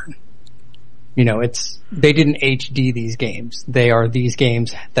modern. They didn't HD these games. They are these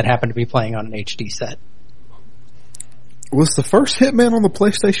games that happen to be playing on an HD set. Was the first Hitman on the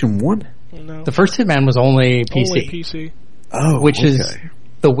PlayStation 1? No. The first Hitman was only PC. Only PC. Oh, which okay. is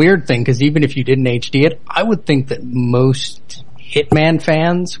the weird thing, because even if you didn't HD it, I would think that most Hitman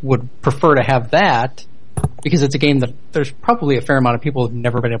fans would prefer to have that, because it's a game that there's probably a fair amount of people who've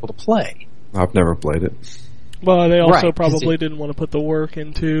never been able to play. I've never played it. Well, they also Right, probably didn't want to put the work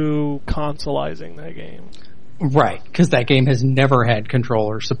into consoleizing that game. Right, because that game has never had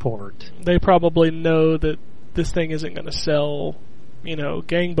controller support. They probably know that this thing isn't going to sell,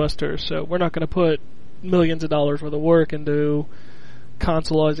 gangbusters, so we're not going to put millions of dollars worth of work into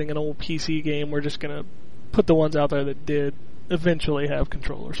consoleizing an old PC game. We're just going to put the ones out there that did eventually have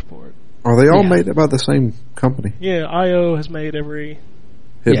controller support. Are they all made by the same company? Yeah, IO has made every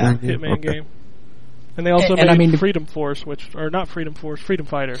Hitman game. And they also made Freedom Force, not Freedom Force, Freedom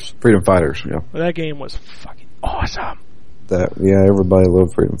Fighters. Freedom Fighters, yeah. That game was fucking awesome. Everybody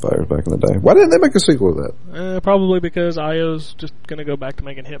loved Freedom Fighters back in the day. Why didn't they make a sequel to that? Probably because IO's just going to go back to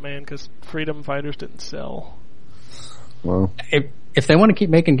making Hitman because Freedom Fighters didn't sell. Well, if they want to keep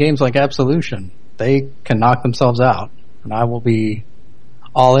making games like Absolution, they can knock themselves out, and I will be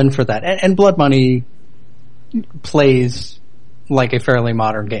all in for that. And Blood Money plays like a fairly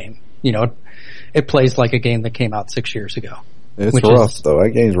modern game. It plays like a game that came out 6 years ago. It's rough, though.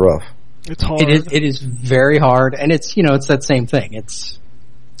 That game's rough. It's hard. It is very hard, and it's that same thing. It's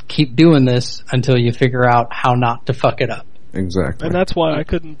keep doing this until you figure out how not to fuck it up. Exactly. And that's why I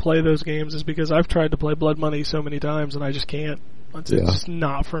couldn't play those games, is because I've tried to play Blood Money so many times and I just can't. It's just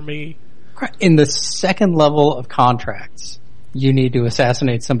not for me. In the second level of Contracts, you need to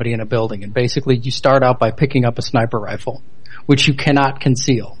assassinate somebody in a building, and basically you start out by picking up a sniper rifle, which you cannot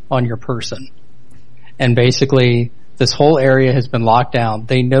conceal on your person. And basically, this whole area has been locked down.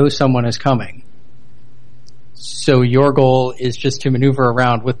 They know someone is coming. So your goal is just to maneuver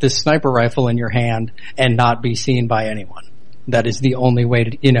around with this sniper rifle in your hand and not be seen by anyone. That is the only way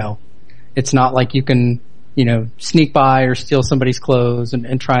to, it's not like you can, sneak by or steal somebody's clothes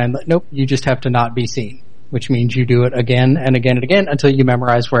and try and, nope, you just have to not be seen, which means you do it again and again and again until you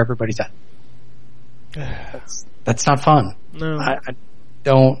memorize where everybody's at. That's not fun. No. I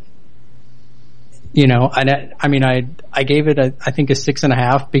don't, I gave it I think a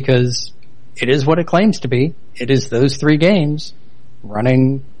 6.5 because it is what it claims to be. It is those 3 games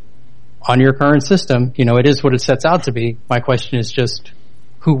running on your current system. It is what it sets out to be. My question is just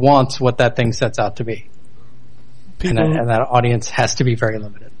who wants what that thing sets out to be? And that audience has to be very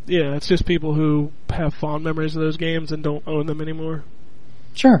limited. Yeah, it's just people who have fond memories of those games and don't own them anymore.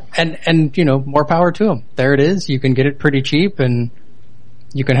 Sure. And more power to them. There it is. You can get it pretty cheap and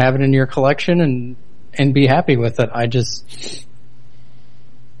you can have it in your collection and be happy with it. I just,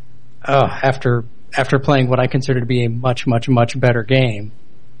 after playing what I consider to be a much, much, much better game,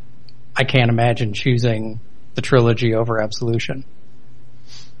 I can't imagine choosing the trilogy over Absolution.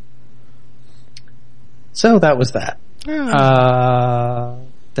 So that was that.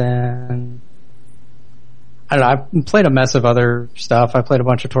 Then I don't know. I played a mess of other stuff. I played a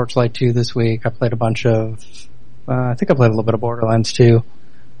bunch of Torchlight 2 this week. I played a bunch of. I think I played a little bit of Borderlands 2.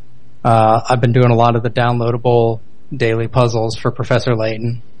 I've been doing a lot of the downloadable daily puzzles for Professor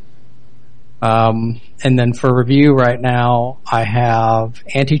Layton. And then for review right now, I have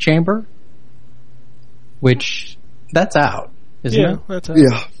Antichamber, which that's out, isn't it? That's out.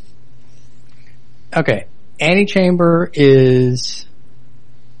 Yeah. Okay. Antichamber is,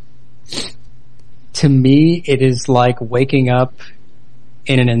 to me, it is like waking up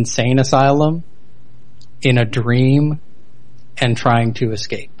in an insane asylum in a dream and trying to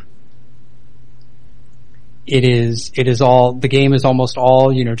escape. It is all, the game is almost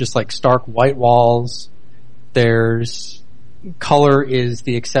all, just like stark white walls. There's, color is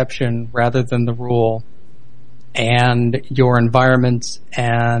the exception rather than the rule. And your environments,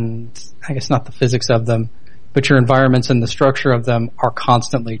 and I guess not the physics of them, but your environments and the structure of them are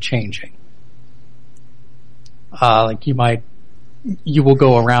constantly changing. Like you will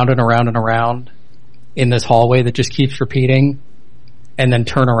go around and around and around in this hallway that just keeps repeating, and then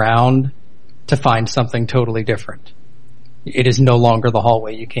turn around to find something totally different. It is no longer the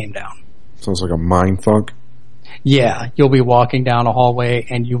hallway you came down. Sounds like a mind fuck. Yeah, you'll be walking down a hallway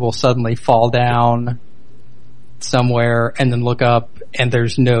and you will suddenly fall down somewhere and then look up and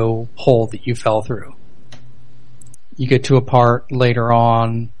there's no hole that you fell through. You get to a part later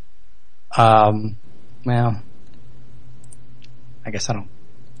on, well, I guess I don't,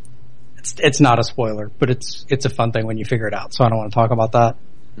 it's not a spoiler, but it's a fun thing when you figure it out, so I don't want to talk about that.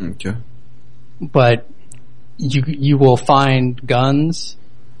 Okay. But you will find guns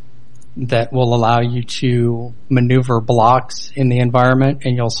that will allow you to maneuver blocks in the environment,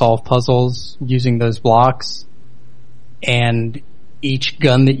 and you'll solve puzzles using those blocks. And each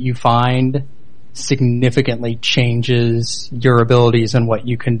gun that you find significantly changes your abilities and what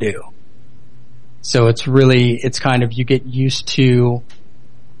you can do. So it's kind of, you get used to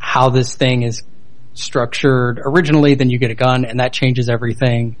how this thing is structured originally, then you get a gun and that changes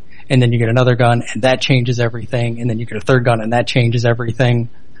everything, and then you get another gun and that changes everything, and then you get a third gun and that changes everything.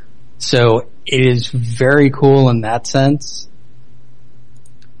 So it is very cool in that sense.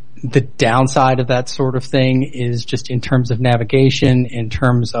 The downside of that sort of thing is just in terms of navigation, in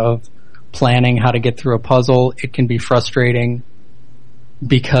terms of planning how to get through a puzzle, it can be frustrating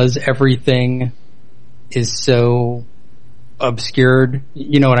because everything is so obscured.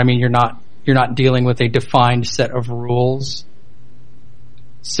 You know what I mean? You're not dealing with a defined set of rules.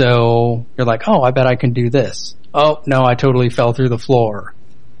 So you're like, oh, I bet I can do this. Oh, no, I totally fell through the floor.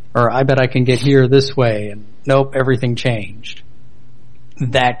 Or I bet I can get here this way, and nope, everything changed.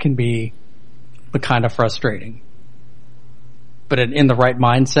 That can be the kind of frustrating. But in the right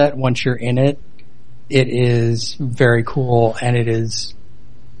mindset, once you're in it, it is very cool, and it is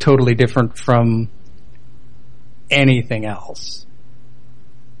totally different from anything else.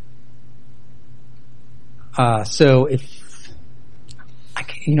 So if I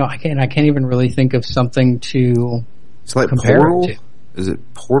can't even really think of something to It's like compare Portal? it to. Is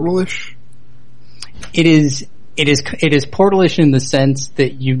it Portal-ish? It is Portal-ish in the sense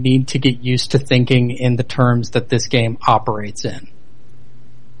that you need to get used to thinking in the terms that this game operates in.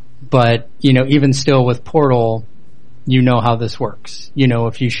 But, even still with Portal, you know how this works.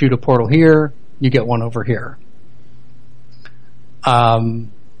 If you shoot a portal here, you get one over here.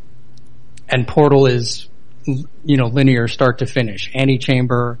 And Portal is, linear start to finish.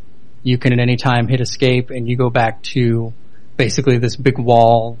 Antichamber, you can at any time hit escape and you go back to basically this big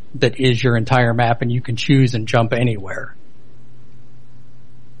wall that is your entire map, and you can choose and jump anywhere.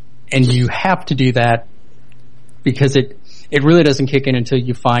 And you have to do that because it really doesn't kick in until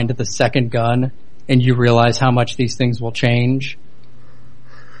you find the second gun and you realize how much these things will change.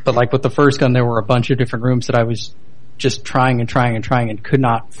 But like with the first gun, there were a bunch of different rooms that I was just trying and could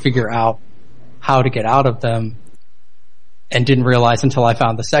not figure out how to get out of them, and didn't realize until I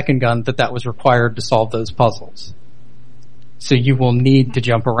found the second gun that was required to solve those puzzles. So you will need to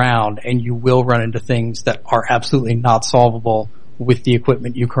jump around, and you will run into things that are absolutely not solvable with the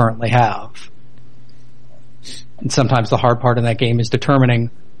equipment you currently have. And sometimes the hard part in that game is determining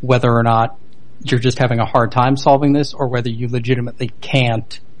whether or not you're just having a hard time solving this, or whether you legitimately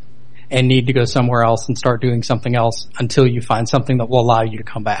can't and need to go somewhere else and start doing something else until you find something that will allow you to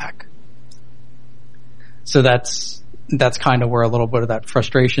come back. So that's kind of where a little bit of that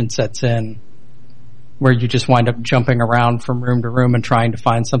frustration sets in, where you just wind up jumping around from room to room and trying to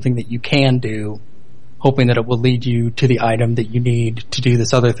find something that you can do, hoping that it will lead you to the item that you need to do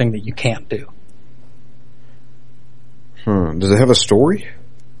this other thing that you can't do. Does it have a story?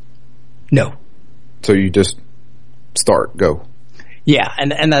 No. So you just start, go. Yeah,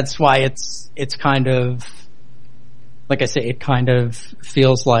 and that's why it's kind of, like I say, it kind of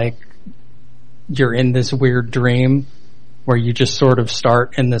feels like you're in this weird dream where you just sort of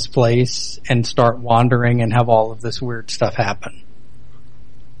start in this place and start wandering and have all of this weird stuff happen.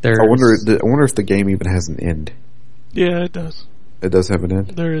 I wonder if the game even has an end. Yeah, it does. It does have an end?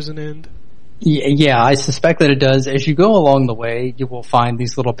 There is an end. Yeah, I suspect that it does. As you go along the way, you will find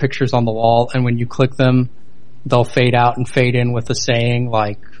these little pictures on the wall, and when you click them, they'll fade out and fade in with a saying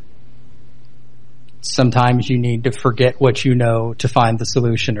like, sometimes you need to forget what you know to find the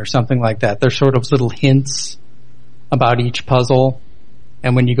solution, or something like that. They're sort of little hints about each puzzle,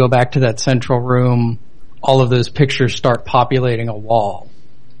 and when you go back to that central room, all of those pictures start populating a wall.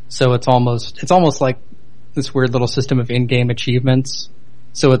 So it's almost like this weird little system of in-game achievements.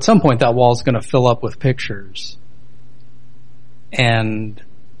 So at some point that wall is going to fill up with pictures. And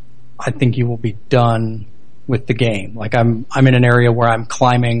I think you will be done with the game. Like I'm in an area where I'm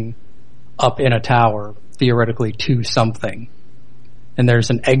climbing up in a tower, theoretically to something. And there's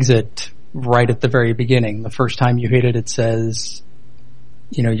an exit right at the very beginning. The first time you hit it, it says,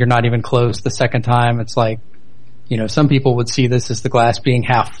 you're not even close. The second time, it's like, some people would see this as the glass being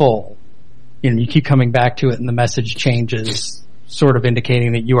half full. You keep coming back to it and the message changes, sort of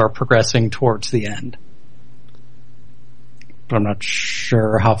indicating that you are progressing towards the end. But I'm not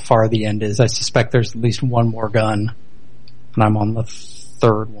sure how far the end is. I suspect there's at least one more gun, and I'm on the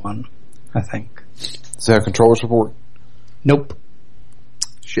third one, I think. Is that a controller support? Nope.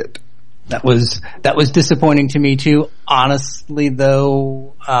 Shit. That was disappointing to me too. Honestly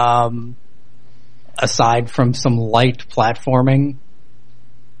though, aside from some light platforming,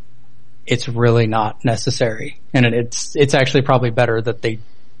 it's really not necessary. And it's actually probably better that they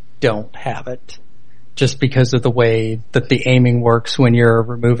don't have it, just because of the way that the aiming works when you're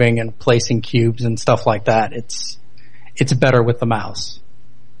removing and placing cubes and stuff like that. It's better with the mouse.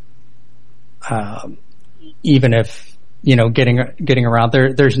 Even if, getting around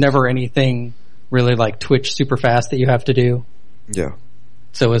there's never anything really like twitch super fast that you have to do. Yeah.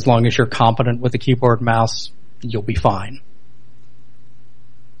 So as long as you're competent with the keyboard and mouse, you'll be fine.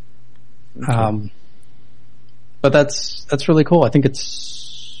 Okay. But that's really cool. I think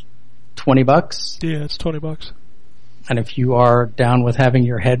it's $20. Yeah, it's $20. And if you are down with having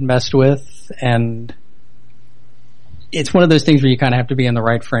your head messed with, and it's one of those things where you kind of have to be in the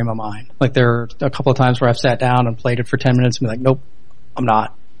right frame of mind. Like there are a couple of times where I've sat down and played it for 10 minutes and be like, nope, I'm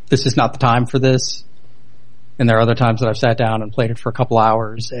not. This is not the time for this. And there are other times that I've sat down and played it for a couple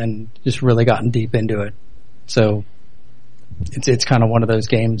hours and just really gotten deep into it. So it's kind of one of those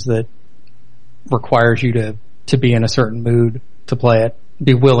games that requires you to be in a certain mood to play it,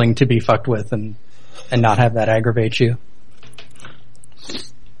 be willing to be fucked with and not have that aggravate you.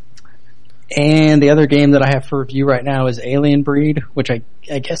 And the other game that I have for review right now is Alien Breed, which I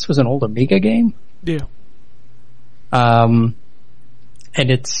guess was an old Amiga game. Yeah. And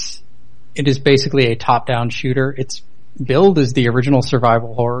it is basically a top-down shooter. Its build is the original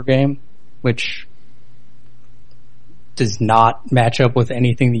survival horror game, which does not match up with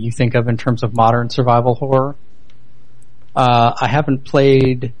anything that you think of in terms of modern survival horror. I haven't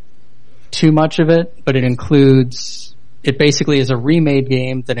played too much of it, but it basically is a remade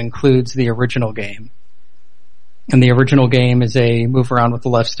game that includes the original game. And the original game is a move around with the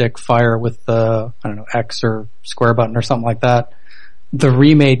left stick, fire with the, X or square button or something like that. The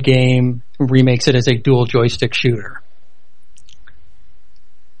remade game remakes it as a dual joystick shooter.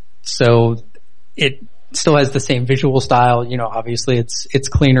 So it still has the same visual style. Obviously it's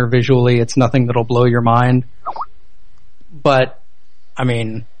cleaner visually. It's nothing that'll blow your mind. But,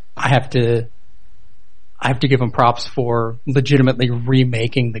 I have to give them props for legitimately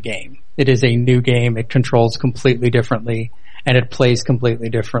remaking the game. It is a new game. It controls completely differently, and it plays completely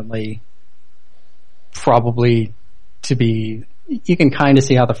differently. Probably you can kind of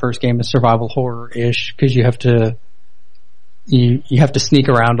see how the first game is survival horror-ish, because you have to sneak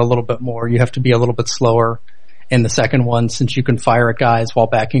around a little bit more. You have to be a little bit slower. In the second one, since you can fire at guys while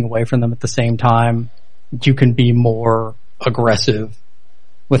backing away from them at the same time, you can be more aggressive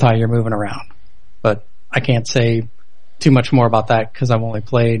with how you're moving around. But I can't say too much more about that because I've only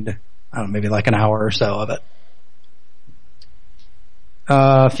played, maybe like an hour or so of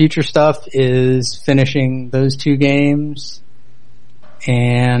it. Future stuff is finishing those two games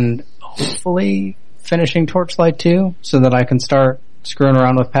and hopefully finishing Torchlight 2 so that I can start screwing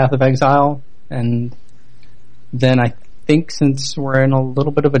around with Path of Exile. And then I think since we're in a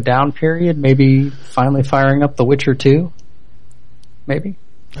little bit of a down period, maybe finally firing up The Witcher 2. Maybe.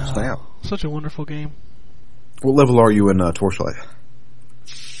 Snap. Such a wonderful game. What level are you in Torchlight?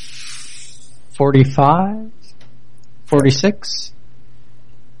 45, 46,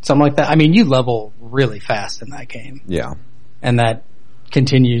 something like that. I mean, you level really fast in that game. Yeah. And that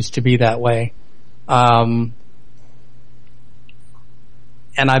continues to be that way. And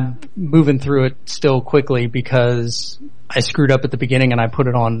I'm moving through it still quickly because I screwed up at the beginning and I put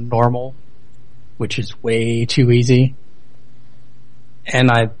it on normal, which is way too easy.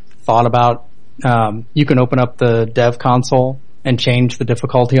 And I thought about, you can open up the dev console and change the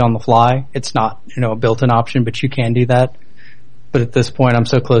difficulty on the fly. It's not, a built-in option, but you can do that. But at this point, I'm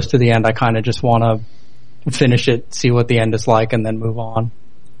so close to the end, I kind of just want to finish it, see what the end is like, and then move on.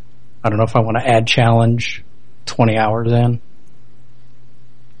 I don't know if I want to add challenge 20 hours in.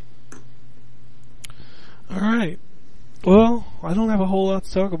 All right. Well, I don't have a whole lot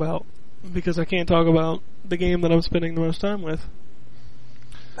to talk about because I can't talk about the game that I'm spending the most time with.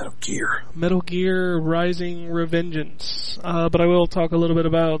 Metal Gear Rising Revengeance. But I will talk a little bit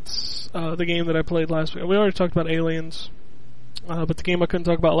about the game that I played last week. We already talked about Aliens, but the game I couldn't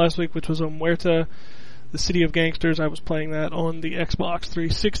talk about last week, which was Omerta, the City of Gangsters. I was playing that on the Xbox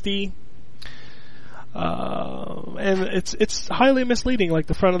 360. And it's highly misleading. Like,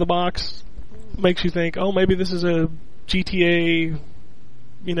 the front of the box makes you think, oh, maybe this is a GTA,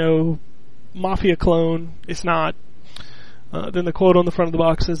 Mafia clone. It's not. Then the quote on the front of the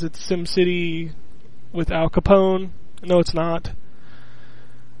box says it's SimCity with Al Capone. No, it's not.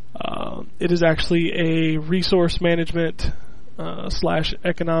 It is actually a resource management /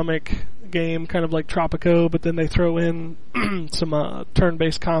 economic game, kind of like Tropico, but then they throw in some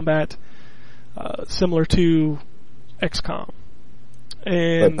turn-based combat similar to XCOM.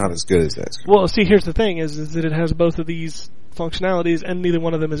 But not as good as that. Well, see, here's the thing, is that it has both of these functionalities, and neither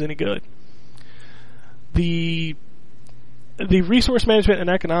one of them is any good. The resource management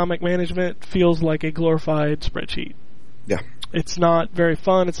and economic management feels like a glorified spreadsheet. Yeah. It's not very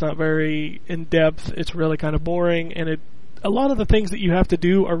fun, it's not very in-depth, it's really kind of boring, and a lot of the things that you have to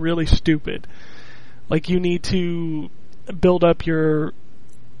do are really stupid. Like, you need to build up your...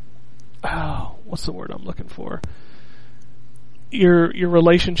 what's the word I'm looking for? Your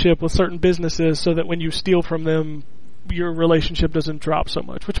relationship with certain businesses so that when you steal from them, your relationship doesn't drop so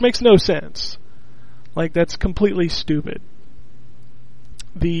much, which makes no sense. Like, that's completely stupid.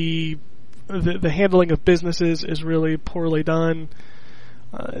 The handling of businesses is really poorly done.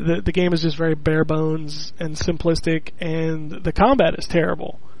 The game is just very bare bones and simplistic, and the combat is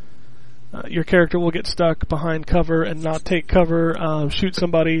terrible. Your character will get stuck behind cover and not take cover, shoot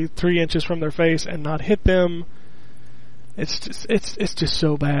somebody 3 inches from their face and not hit them. It's just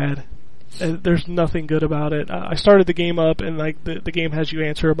so bad. There's nothing good about it. I started the game up, and like the game has you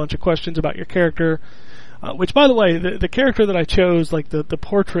answer a bunch of questions about your character. Which, by the way, the character that I chose, like the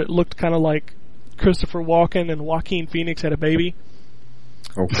portrait looked kind of like Christopher Walken and Joaquin Phoenix had a baby.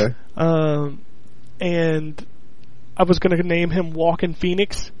 Okay. And I was going to name him Walken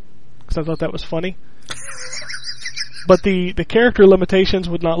Phoenix because I thought that was funny. But the character limitations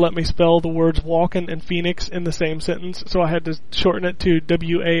would not let me spell the words Walken and Phoenix in the same sentence, so I had to shorten it to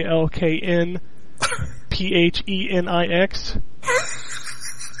WALKNPHENIX.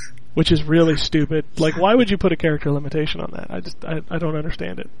 Which is really stupid. Like, why would you put a character limitation on that? I don't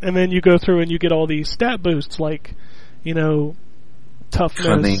understand it. And then you go through and you get all these stat boosts, like,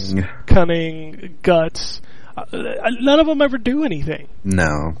 toughness, cunning, guts. None of them ever do anything.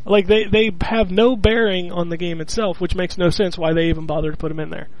 No. Like, they have no bearing on the game itself, which makes no sense why they even bother to put them in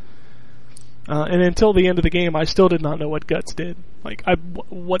there. And until the end of the game, I still did not know what guts did. Like,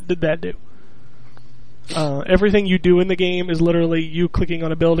 what did that do? Everything you do in the game is literally you clicking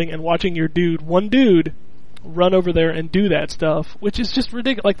on a building and watching one dude, run over there and do that stuff, which is just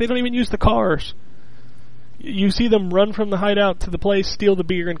ridiculous. Like, they don't even use the cars. You see them run from the hideout to the place, steal the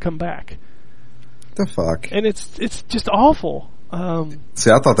beer, and come back. The fuck? And it's just awful.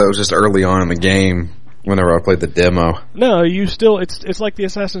 See, I thought that was just early on in the game. Whenever I played the demo. No, it's like the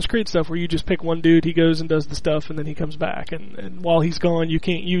Assassin's Creed stuff where you just pick one dude, he goes and does the stuff, and then he comes back. And while he's gone, you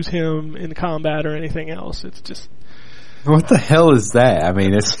can't use him in combat or anything else. It's just... What the hell is that? I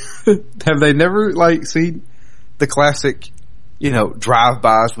mean, have they never, seen the classic,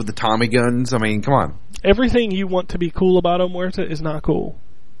 drive-bys with the Tommy guns? I mean, come on. Everything you want to be cool about Omerta is not cool.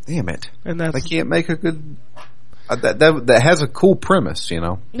 Damn it. And that's... They can't make a good... That has a cool premise,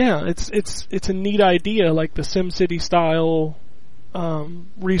 Yeah, it's a neat idea, like the SimCity style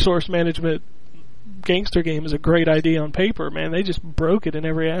resource management gangster game is a great idea on paper. Man, they just broke it in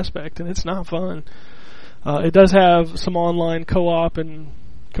every aspect, and it's not fun. It does have some online co-op and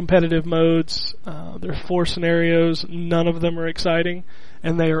competitive modes. There's 4 scenarios. None of them are exciting,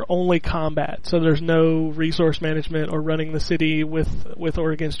 and they are only combat. So there's no resource management or running the city with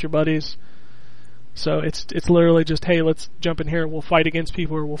or against your buddies. So it's literally just, hey, let's jump in here, we'll fight against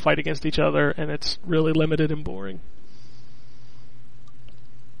people, or we'll fight against each other, and it's really limited and boring.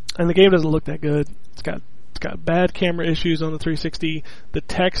 And the game doesn't look that good. It's got bad camera issues on the 360. The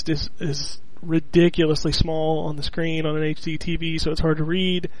text is ridiculously small on the screen on an HD TV, so it's hard to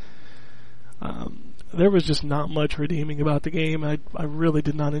read. There was just not much redeeming about the game. I really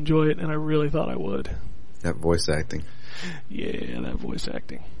did not enjoy it, and I really thought I would. That voice acting. Yeah, that voice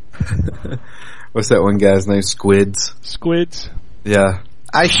acting. What's that one guy's name? Squids. Yeah.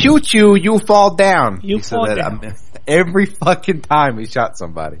 I shoot you, you fall down. You He said fall that down. every fucking time he shot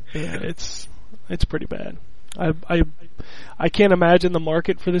somebody. Yeah, it's pretty bad. I can't imagine the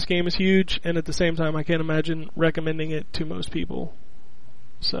market for this game is huge, and at the same time, I can't imagine recommending it to most people.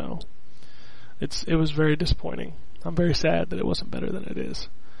 So, it was very disappointing. I'm very sad that it wasn't better than it is.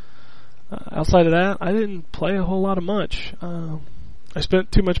 Outside of that, I didn't play a whole lot of much. I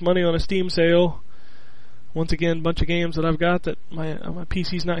spent too much money on a Steam sale. Once again, a bunch of games that I've got that my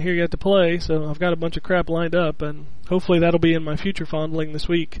PC's not here yet to play, so I've got a bunch of crap lined up, and hopefully that'll be in my future fondling this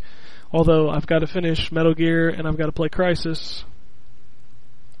week. Although I've got to finish Metal Gear and I've got to play Crysis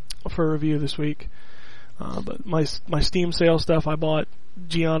for a review this week. But my Steam sale stuff, I bought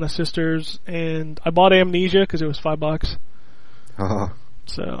Gianna Sisters and I bought Amnesia because it was $5.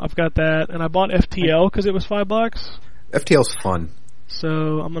 So I've got that, and I bought FTL because it was $5. FTL's fun.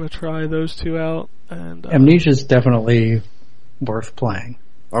 So I'm gonna try those two out. And Amnesia's definitely worth playing.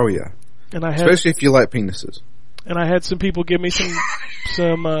 Oh yeah. And I had Especially if you like penises. And I had some people give me some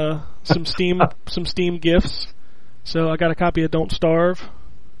Steam gifts. So I got a copy of Don't Starve,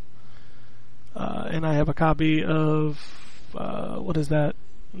 and I have a copy of what is that?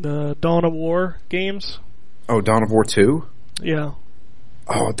 The Dawn of War games. Oh, Dawn of War 2? Yeah.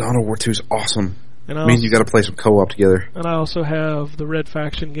 Oh, Dawn of War 2 is awesome. And It means you got to play some co-op together. And I also have the Red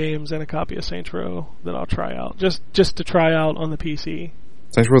Faction games and a copy of Saints Row that I'll try out, just to try out on the PC.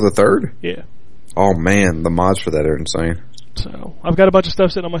 Saints Row the Third? Yeah. Oh man, the mods for that are insane. So I've got a bunch of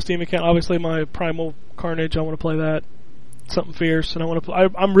stuff sitting on my Steam account. Obviously, my Primal Carnage, I want to play that. Something fierce, and I want to.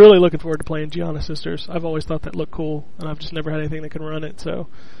 I'm really looking forward to playing Gianna Sisters. I've always thought that looked cool, and I've just never had anything that can run it. So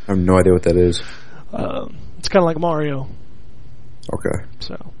I have no idea what that is. it's kind of like Mario. Okay.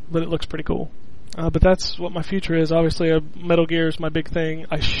 So, but it looks pretty cool. But that's what my future is. Obviously, Metal Gear is my big thing.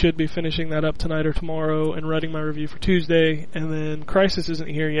 I should be finishing that up tonight or tomorrow and writing my review for Tuesday. And then Crysis isn't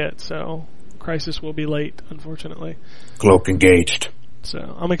here yet, so Crysis will be late, unfortunately. Cloak engaged. So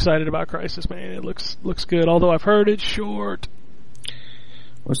I'm excited about Crysis, man. It looks good, although I've heard it's short.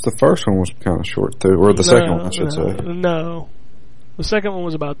 What's the first one was kind of short too, or the second one I should say. No. The second one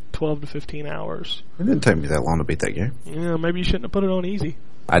was about 12 to 15 hours. It didn't take me that long to beat that game. Yeah, maybe you shouldn't have put it on easy.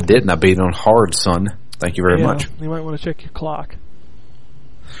 I did, and I beat it on hard, son. Thank you very much. You might want to check your clock.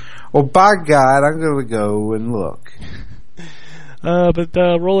 Well, by God, I'm going to go and look. But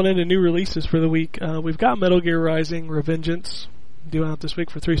rolling into new releases for the week, we've got Metal Gear Rising: Revengeance due out this week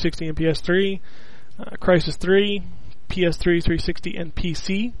for 360 and PS3. Crysis 3, PS3, 360, and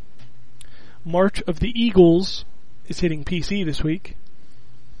PC. March of the Eagles is hitting PC this week.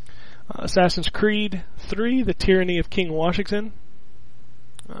 Assassin's Creed 3, The Tyranny of King Washington,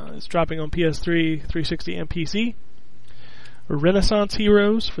 is dropping on PS3, 360, and PC. Renaissance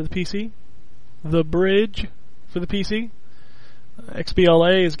Heroes for the PC. The Bridge for the PC.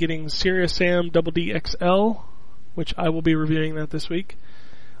 XBLA is getting Serious Sam Double D XL, which I will be reviewing that this week,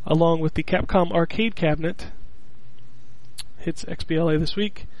 along with the Capcom Arcade Cabinet. Hits XBLA this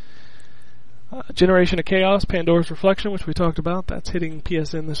week. Generation of Chaos, Pandora's Reflection, which we talked about, that's hitting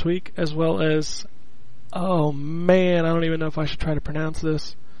PSN this week, as well as, oh man, I don't even know if I should try to pronounce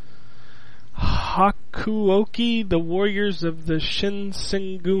this. Hakuoki, The Warriors of the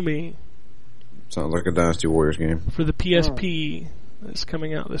Shinsengumi. Sounds like a Dynasty Warriors game. For the PSP is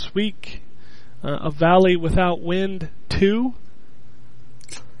coming out this week. A Valley Without Wind 2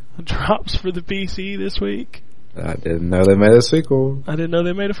 drops for the PC this week. I didn't know they made a sequel. I didn't know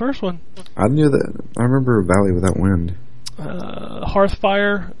they made a first one. I knew that. I remember Valley Without Wind.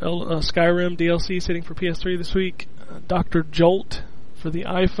 Hearthfire, Skyrim DLC sitting for PS3 this week. Dr. Jolt for the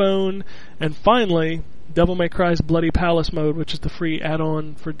iPhone. And finally, Devil May Cry's Bloody Palace mode, which is the free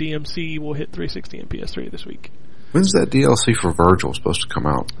add-on for DMC, will hit 360 and PS3 this week. When's that DLC for Virgil supposed to come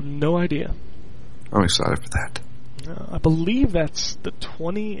out? No idea. I'm excited for that. I believe that's the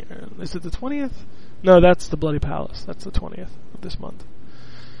 20th. Is it the 20th? No, that's the Bloody Palace. That's the 20th of this month.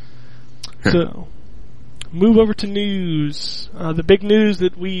 So, move over to news. The big news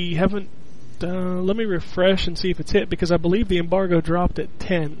that we haven't... let me refresh and see if it's hit, because I believe the embargo dropped at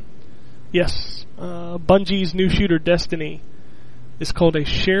 10. Yes. Bungie's new shooter, Destiny, is called a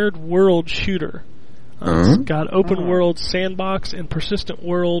shared world shooter. It's got open world, sandbox, and persistent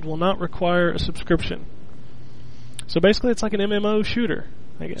world will not require a subscription. So basically it's like an MMO shooter,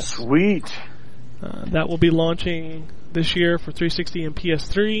 I guess. Sweet. That will be launching this year for 360 and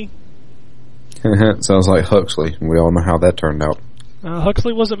PS3. Sounds like Huxley. We all know how that turned out.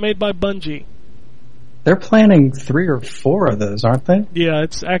 Huxley wasn't made by Bungie. They're planning 3 or 4 of those, aren't they? Yeah,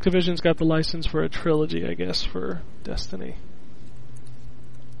 it's Activision's got the license for a trilogy, I guess, for Destiny.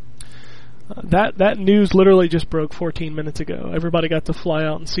 That news literally just broke 14 minutes ago. Everybody got to fly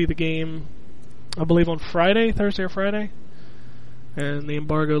out and see the game, I believe on Thursday or Friday. And the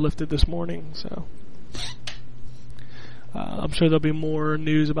embargo lifted this morning, so I'm sure there'll be more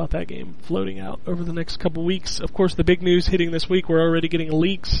news about that game floating out over the next couple weeks. Of course, the big news hitting this week, we're already getting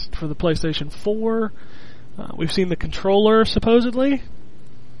leaks for the PlayStation 4. We've seen the controller, supposedly.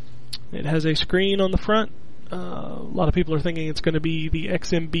 It has a screen on the front. A lot of people are thinking it's going to be the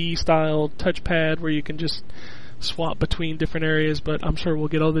XMB-style touchpad where you can just swap between different areas, but I'm sure we'll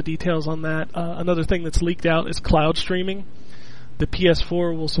get all the details on that. Another thing that's leaked out is cloud streaming. The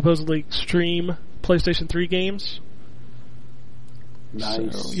PS4 will supposedly stream PlayStation 3 games.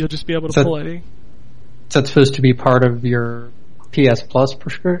 Nice. So you'll just be able to play. Is that supposed to be part of your PS Plus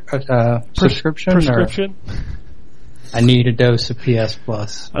subscription? Prescription. I need a dose of PS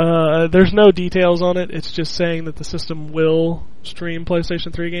Plus. There's no details on it. It's just saying that the system will stream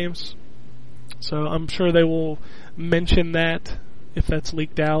PlayStation 3 games. So I'm sure they will mention that. If that's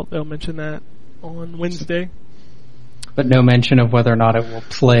leaked out, they'll mention that on Wednesday. But no mention of whether or not it will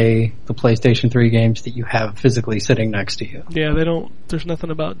play the PlayStation 3 games that you have physically sitting next to you. Yeah, there's nothing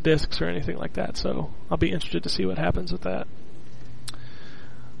about discs or anything like that, so I'll be interested to see what happens with that.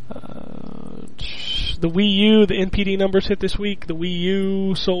 The Wii U, the NPD numbers hit this week. The Wii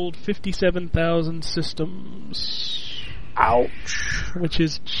U sold 57,000 systems. Ouch. Which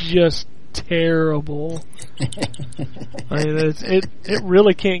is just terrible. I mean, it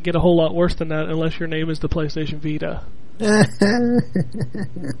really can't get a whole lot worse than that unless your name is the PlayStation Vita.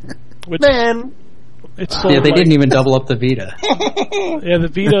 Which, Man. It's sold they didn't even double up the Vita. Yeah, the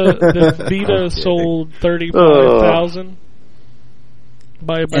Vita sold 35,000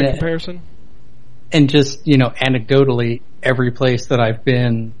 by comparison. And just, anecdotally, every place that I've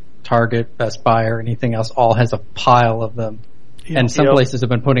been, Target, Best Buy, or anything else, all has a pile of them. Yep. And some places have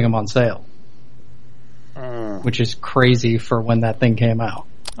been putting them on sale. Which is crazy for when that thing came out.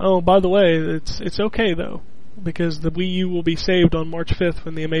 Oh, by the way, it's okay though, because the Wii U will be saved on March 5th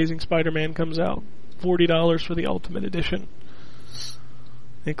when The Amazing Spider-Man comes out. $40 for the Ultimate Edition.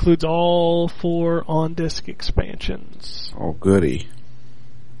 Includes all 4 on-disc expansions. Oh, goody.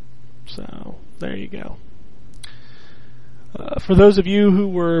 So, there you go. For those of you who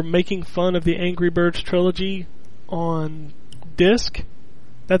were making fun of the Angry Birds trilogy on disc,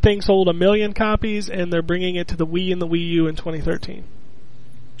 that thing sold 1 million copies, and they're bringing it to the Wii and the Wii U in 2013.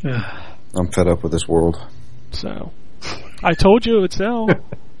 I'm fed up with this world. So, I told you it would sell.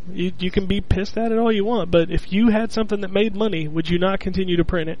 You can be pissed at it all you want, but if you had something that made money, would you not continue to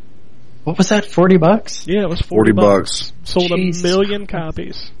print it? What was that, $40? Yeah, it was $40. Sold Jesus 1 million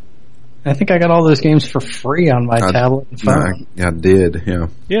copies. I think I got all those games for free on my tablet and phone. I did, yeah.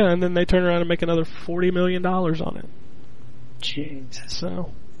 Yeah, and then they turn around and make another $40 million on it. Jesus.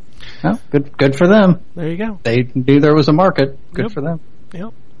 So, well, good for them. there you go. They knew there was a market. Good Yep. for them.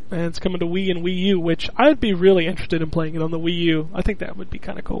 Yep. And it's coming to Wii and Wii U, which I'd be really interested in playing it on the Wii U. I think that would be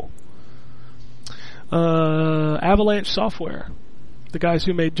kind of cool. Avalanche Software, the guys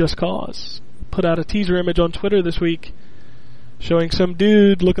who made Just Cause, put out a teaser image on Twitter this week showing some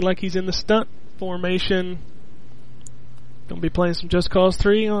dude looking like he's in the stunt formation. Gonna be playing some Just Cause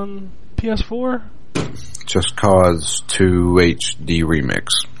 3 on PS4? Just Cause 2 HD Remix.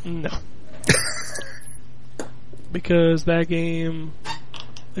 No. Because that game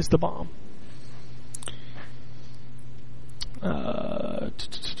is the bomb.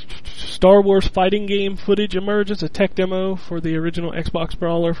 Star Wars fighting game footage emerges, a tech demo for the original Xbox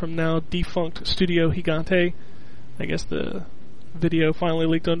brawler from now defunct Studio Gigante. I guess the video finally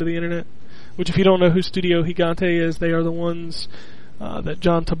leaked onto the internet. Which, if you don't know who Studio Gigante is, they are the ones that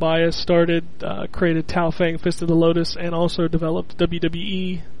John Tobias started, created Tao Fang Fist of the Lotus, and also developed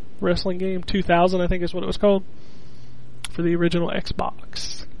WWE wrestling game 2000, I think is what it was called, for the original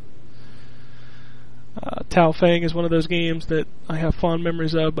Xbox. Tao Fang is one of those games that I have fond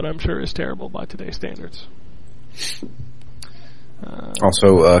memories of, but I'm sure is terrible by today's standards.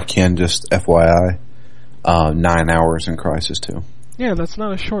 Also, Ken, just FYI, 9 hours in Crysis 2. Yeah, that's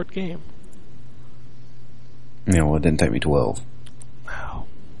not a short game. Well, it didn't take me 12. Wow.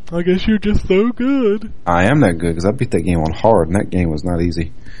 I guess you're just so good. I am that good because I beat that game on hard, and that game was not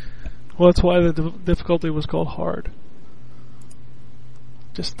easy. Well, that's why the difficulty was called hard.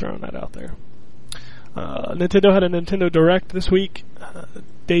 Just throwing that out there. Nintendo had a Nintendo Direct this week.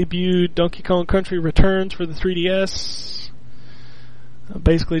 Debuted Donkey Kong Country Returns for the 3DS.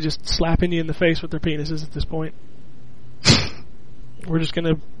 Basically just slapping you in the face with their penises at this point. We're just going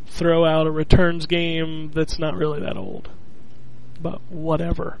to throw out a Returns game that's not really that old. But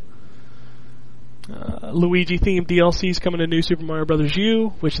whatever. Luigi-themed DLCs coming to New Super Mario Bros.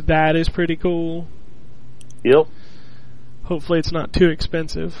 U, which that is pretty cool. Yep. Hopefully it's not too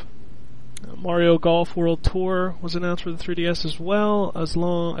expensive. Mario Golf World Tour was announced for the 3DS as well as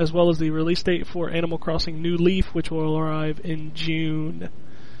the release date for Animal Crossing New Leaf, which will arrive in June.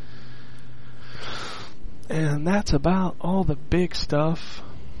 And that's about all the big stuff.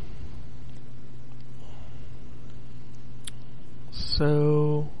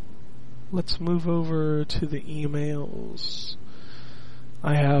 So let's move over to the emails.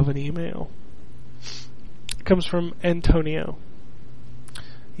 I have an email. It comes from Antonio.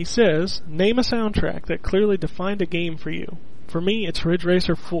 He says, name a soundtrack that clearly defined a game for you. For me, it's Ridge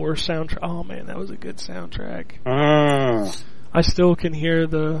Racer 4 soundtrack. Oh man, that was a good soundtrack. I still can hear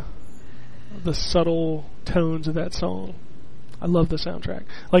the subtle tones of that song. I love the soundtrack.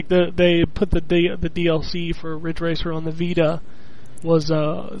 Like they put the DLC for Ridge Racer on the Vita was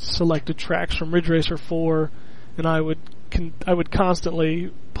selected tracks from Ridge Racer 4, and I would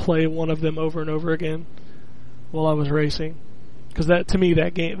constantly play one of them over and over again while I was racing. Because to me,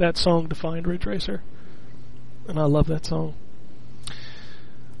 that song defined Ridge Racer. And I love that song.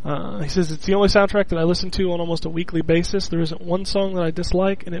 He says, it's the only soundtrack that I listen to on almost a weekly basis. There isn't one song that I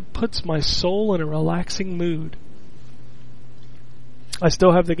dislike, and it puts my soul in a relaxing mood. I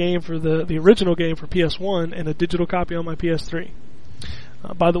still have the game for the original game for PS1 and a digital copy on my PS3.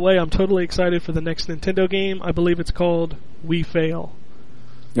 By the way, I'm totally excited for the next Nintendo game. I believe it's called We Fail.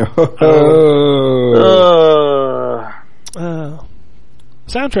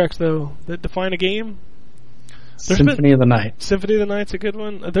 Soundtracks, though, that define a game. Symphony of the Night. Symphony of the Night's a good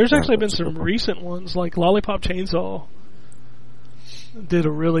one. There's actually been some recent ones, like Lollipop Chainsaw did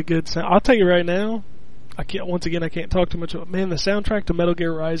a really good sound. I'll tell you right now, I can't talk too much about it. Man, the soundtrack to Metal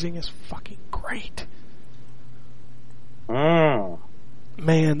Gear Rising is fucking great.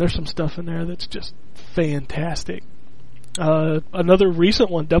 Man, there's some stuff in there that's just fantastic. Another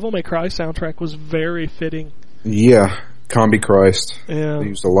recent one, Devil May Cry soundtrack was very fitting. Yeah, Combi Christ. Yeah. They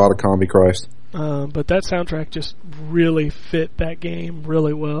used a lot of Combi Christ. But that soundtrack just really fit that game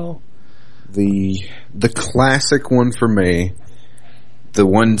really well. The classic one for me, the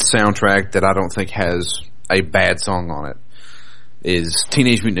one soundtrack that I don't think has a bad song on it, is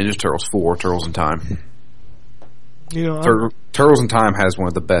Teenage Mutant Ninja Turtles 4, Turtles in Time. You know, Turtles in Time has one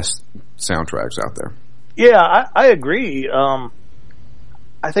of the best soundtracks out there. Yeah, I agree.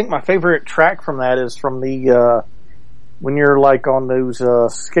 I think my favorite track from that is from the when you're like on those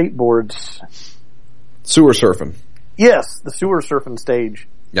skateboards. Sewer surfing. Yes, the sewer surfing stage.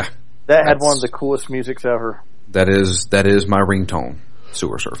 Yeah. That had one of the coolest musics ever. That is my ringtone,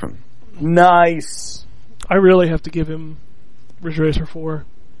 sewer surfing. Nice. I really have to give him Ridge Racer 4.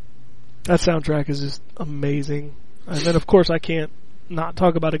 That soundtrack is just amazing. And then, of course, I can't not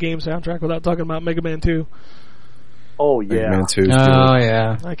talk about a game soundtrack without talking about Mega Man 2. Oh, yeah. Mega Man 2. Oh,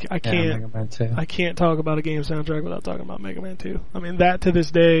 yeah. I can't. Mega Man 2. I can't talk about a game soundtrack without talking about Mega Man 2. I mean, that to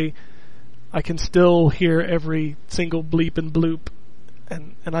this day, I can still hear every single bleep and bloop,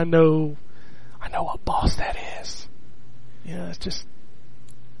 and I know what boss that is. Yeah, it's just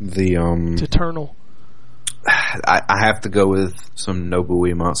it's eternal. I have to go with some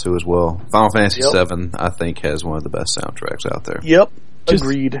Nobuo Uematsu as well. Final Fantasy VII, I think, has one of the best soundtracks out there. Yep.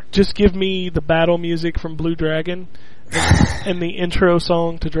 Agreed. Just give me the battle music from Blue Dragon and the intro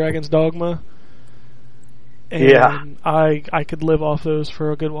song to Dragon's Dogma. And I could live off those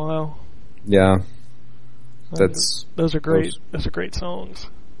for a good while. Yeah. Those are great. Those are great songs.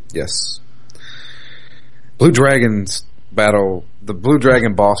 Yes. Blue Dragon's battle, the Blue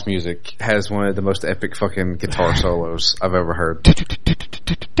Dragon boss music has one of the most epic fucking guitar solos I've ever heard.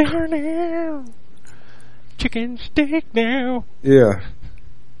 Chicken stick now. Yeah.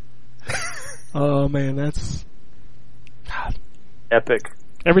 Oh man, that's epic.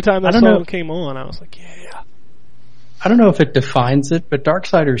 Every time that song came on, I was like, yeah. I don't know if it defines it, but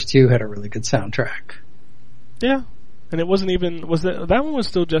Darksiders 2 had a really good soundtrack. Yeah. And it wasn't even, that one was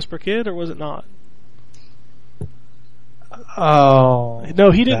still Jesper Kid, or was it not? Oh. No,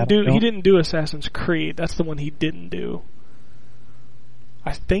 he didn't do Assassin's Creed. That's the one he didn't do.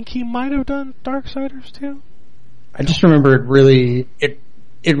 I think he might have done Darksiders 2. I just remember it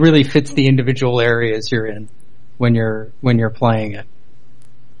really fits the individual areas you're in when you're playing it.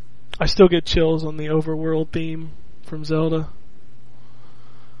 I still get chills on the overworld theme from Zelda.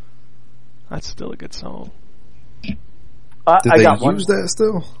 That's still a good song. Did I they got one. use that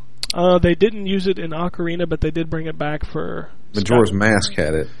still? They didn't use it in Ocarina, but they did bring it back for Majora's Mask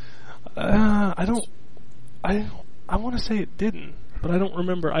had it. I want to say it didn't, but I don't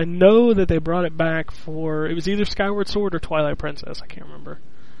remember. I know that they brought it back for, it was either Skyward Sword or Twilight Princess. I can't remember.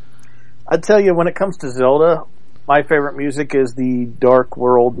 I'd tell you, when it comes to Zelda, my favorite music is the Dark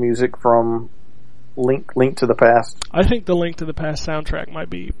World music from Link to the Past. I think the Link to the Past soundtrack might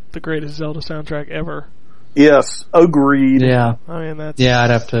be the greatest Zelda soundtrack ever. Yes, agreed. Yeah. I mean, that's... Yeah, I'd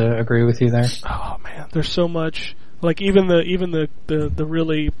have to agree with you there. Oh man, there's so much. Like even the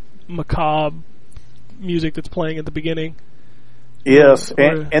really macabre music that's playing at the beginning. Yes,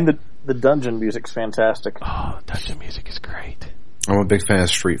 Or- and the dungeon music's fantastic. Oh, dungeon music is great. I'm a big fan of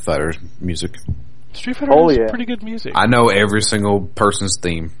Street Fighter music. Street Fighter Oh, has yeah. pretty good music. I know every single person's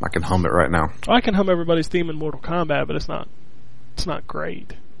theme. I can hum it right now. I can hum everybody's theme in Mortal Kombat, but it's not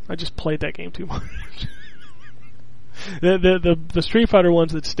great. I just played that game too much. The Street Fighter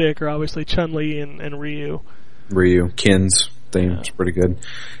ones that stick are obviously Chun-Li and Ryu. Ken's theme is pretty good.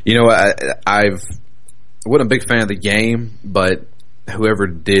 You know, I wasn't a big fan of the game, but whoever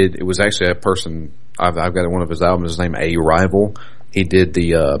did, it was actually a person, I've got one of his albums, his name A Rival. He did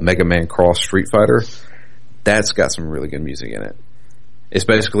the Mega Man Cross Street Fighter. That's got some really good music in it. It's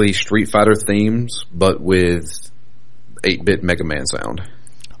basically Street Fighter themes, but with 8-bit Mega Man sound.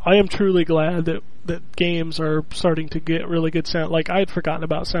 I am truly glad that games are starting to get really good sound. Like, I had forgotten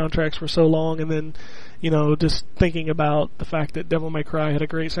about soundtracks for so long, and then, just thinking about the fact that Devil May Cry had a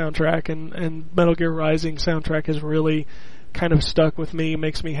great soundtrack, and Metal Gear Rising soundtrack has really kind of stuck with me,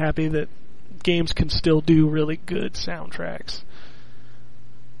 makes me happy that games can still do really good soundtracks.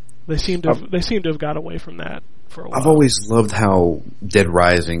 They seem to have got away from that for a while. I've always loved how Dead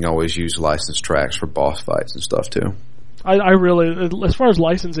Rising always used licensed tracks for boss fights and stuff too. I really, as far as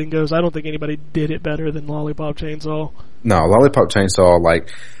licensing goes, I don't think anybody did it better than Lollipop Chainsaw. No, Lollipop Chainsaw,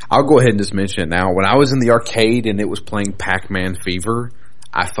 I'll go ahead and just mention it now. When I was in the arcade and it was playing Pac-Man Fever,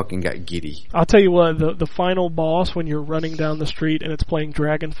 I fucking got giddy. I'll tell you what, the final boss when you're running down the street and it's playing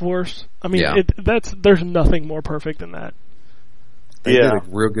Dragon Force, I mean, Yeah. there's nothing more perfect than that. They did a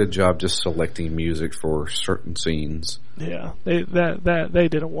real good job just selecting music for certain scenes. Yeah, they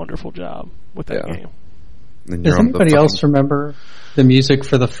did a wonderful job with that Yeah. game. And Does you're on the anybody fucking- else remember the music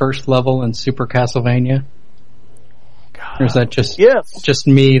for the first level in Super Castlevania? God, Or is that just Yes. just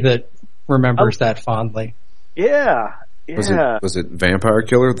me that remembers that fondly? Yeah. Yeah. Was it Vampire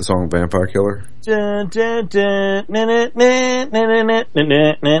Killer? The song Vampire Killer? Dun, dun, dun, na, na, na, na, na, na,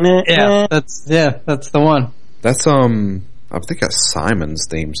 na, na, na, na. That's the one. That's I think that's Simon's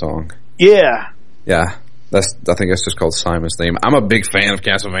theme song. Yeah. Yeah. I think that's just called Simon's theme. I'm a big fan of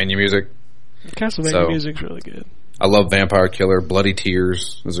Castlevania music. Castlevania So- music's really good. I love Vampire Killer. Bloody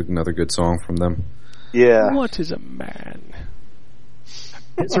Tears is another good song from them. Yeah. What is a man?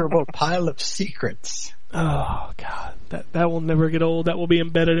 Miserable pile of secrets. Oh God, that will never get old. That will be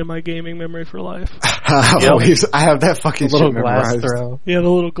embedded in my gaming memory for life. I have that fucking Little shit glass memorized. throw. Yeah, the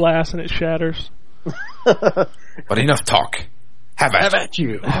little glass and it shatters. But enough talk. Have at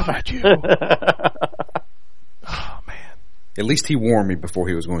you. How about you? Oh man, At least he warned me before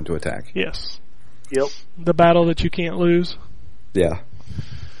he was going to attack. yes, Yep. the battle that you can't lose. Yeah.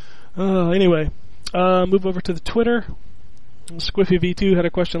 Anyway, move over to the Twitter. Squiffy V2 had a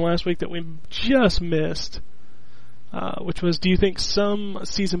question last week that we just missed, which was, do you think some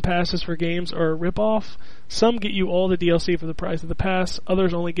season passes for games are a ripoff? Some get you all the DLC for the price of the pass,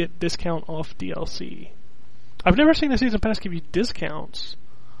 others only get discount off DLC. I've never seen a season pass give you discounts.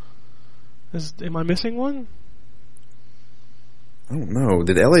 Am I missing one? I don't know.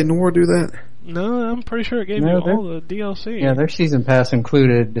 Did LA Noir do that? No, I'm pretty sure it gave No, you all the DLC. Yeah, their season pass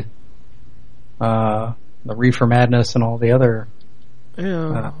included the Reefer Madness and all the other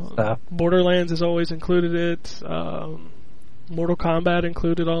stuff. Borderlands has always included it. Mortal Kombat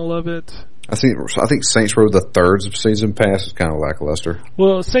included all of it. I think Saints Row the Third's season pass is kind of lackluster.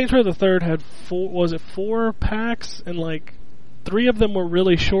 Well, Saints Row the Third had four packs, and like 3 of them were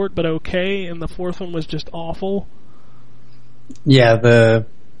really short but okay, and the 4th one was just awful. Yeah, the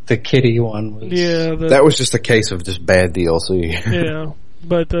kitty one was. Yeah, That was just a case of just bad DLC. yeah.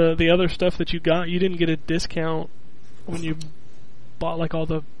 But the other stuff that you got, you didn't get a discount when you bought like all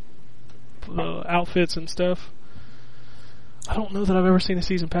the outfits and stuff. I don't know that I've ever seen a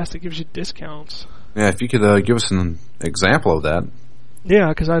season pass that gives you discounts. Yeah, if you could give us an example of that. Yeah,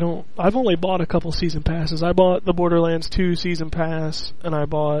 because I've only bought a couple season passes. I bought the Borderlands 2 season pass, and I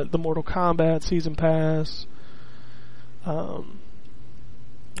bought the Mortal Kombat season pass.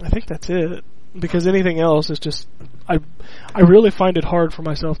 I think that's it. Because anything else is just, I really find it hard for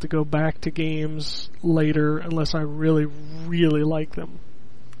myself to go back to games later unless I really, really like them.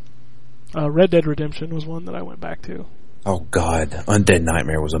 Red Dead Redemption was one that I went back to. Oh God, Undead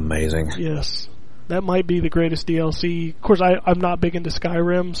Nightmare was amazing. Yes. That might be the greatest DLC. Of course, I'm not big into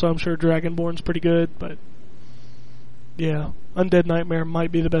Skyrim, so I'm sure Dragonborn's pretty good, but yeah, Undead Nightmare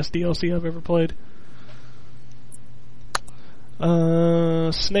might be the best DLC I've ever played.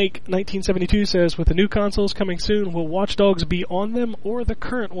 Snake 1972 says, with the new consoles coming soon, will Watch Dogs be on them or the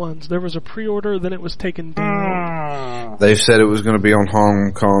current ones? There was a pre-order, then it was taken down. They've said it was going to be on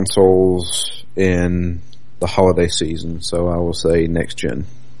home consoles in the holiday season, so I will say next gen.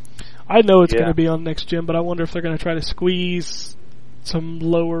 I know it's going to be on next gen, but I wonder if they're going to try to squeeze some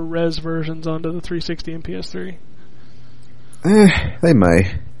lower res versions onto the 360 and PS3. They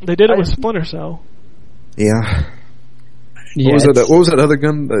may. They did it with Splinter Cell. Yeah. Yeah, What was that other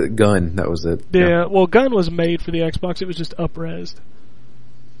gun? Gun. That was it. Yeah, well, Gun was made for the Xbox. It was just up-resed.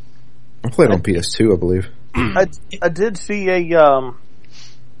 I played on PS2, I believe. I did see a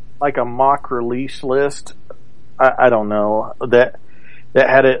like a mock release list. I don't know that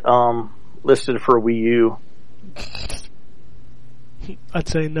had it listed for Wii U. I'd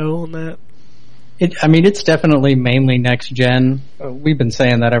say no on that. It's definitely mainly next gen. We've been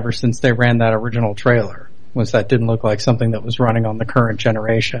saying that ever since they ran that original trailer. Was that didn't look like something that was running on the current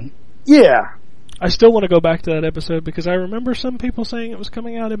generation. Yeah. I still want to go back to that episode because I remember some people saying it was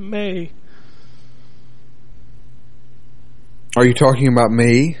coming out in May. Are you talking about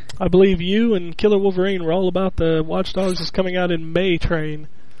me? I believe you and Killer Wolverine were all about the Watch Dogs is coming out in May train.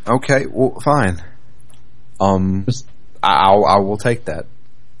 Okay, well, fine. I will take that.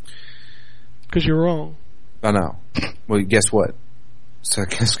 Because you're wrong. I know. Well, guess what?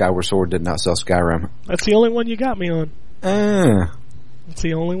 Skyward Sword did not sell Skyrim. That's the only one you got me on. That's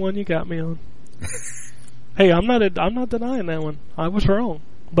the only one you got me on. Hey, I'm not denying that one. I was wrong.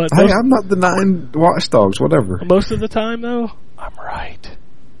 But hey, I'm not denying Watch Dogs, whatever. Most of the time, though, I'm right.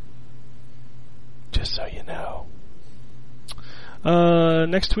 Just so you know.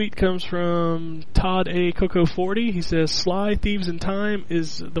 Next tweet comes from Todd A. Coco 40. He says, Sly Thieves in Time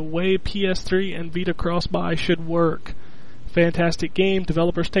is the way PS3 and Vita cross-buy should work. Fantastic game.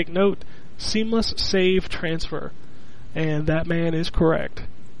 Developers take note. Seamless save transfer. And that man is correct.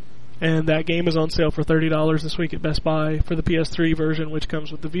 And that game is on sale for $30 this week at Best Buy for the PS3 version, which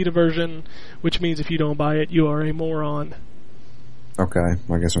comes with the Vita version, which means if you don't buy it, you are a moron. Okay,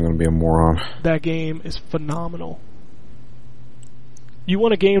 I guess I'm going to be a moron. That game is phenomenal. You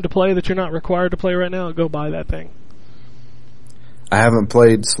want a game to play that you're not required to play right now? Go buy that thing. I haven't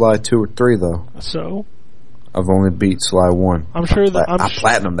played Sly 2 or 3, though. So? I've only beat Sly 1. I'm sure that I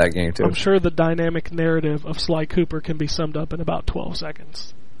platinumed that game, too. I'm sure the dynamic narrative of Sly Cooper can be summed up in about 12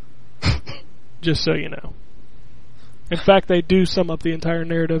 seconds. Just so you know. In fact, they do sum up the entire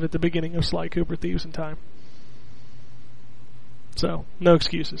narrative at the beginning of Sly Cooper Thieves in Time. So, no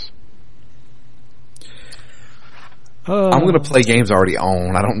excuses. I'm going to play games I already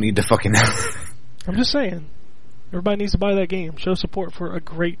own. I don't need to fucking... I'm just saying. Everybody needs to buy that game. Show support for a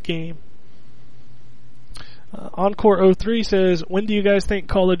great game. Encore03 says, when do you guys think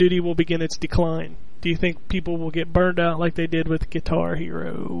Call of Duty will begin its decline? Do you think people will get burned out like they did with Guitar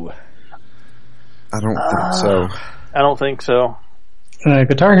Hero? I don't think so. I don't think so.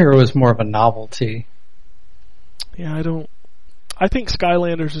 Guitar Hero is more of a novelty. Yeah, I think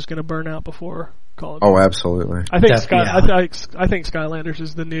Skylanders is going to burn out before Call of Duty. Oh, absolutely. I think Yeah. I think Skylanders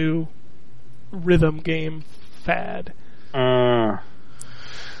is the new rhythm game fad. Yeah,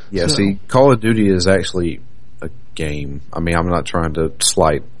 So- see, Call of Duty is actually a game. I mean, I'm not trying to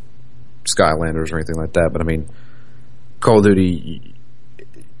slight Skylanders or anything like that, but I mean, Call of Duty,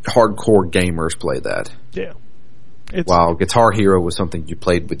 hardcore gamers play that. Yeah. While Guitar Hero was something you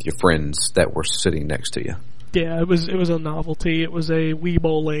played with your friends that were sitting next to you. Yeah, it was a novelty. It was a Wii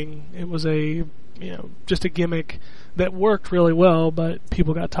bowling. It was just a gimmick that worked really well, but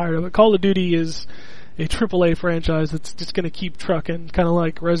people got tired of it. Call of Duty is a AAA franchise that's just going to keep trucking, kind of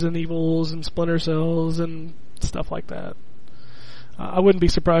like Resident Evils and Splinter Cells and stuff like that. I wouldn't be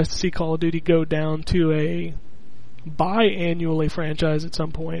surprised to see Call of Duty go down to a biannually franchise at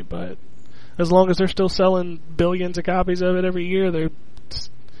some point, but as long as they're still selling billions of copies of it every year,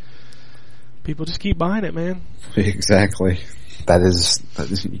 people just keep buying it, man. Exactly. That is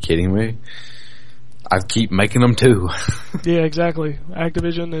you kidding me? I keep making them too. Yeah, exactly.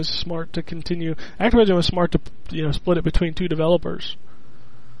 Activision is smart to continue. Activision was smart to split it between two developers,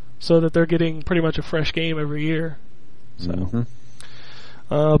 so that they're getting pretty much a fresh game every year. So,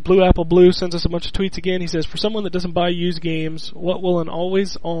 Blue Apple Blue sends us a bunch of tweets again. He says, for someone that doesn't buy used games, what will an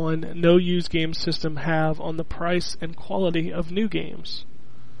always-on, no used game system have on the price and quality of new games?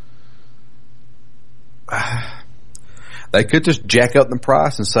 They could just jack up the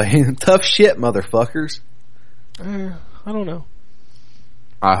price and say, tough shit, motherfuckers. I don't know.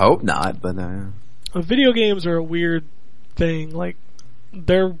 I hope not, but Video games are a weird thing. Like,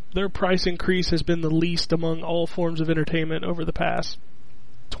 their price increase has been the least among all forms of entertainment over the past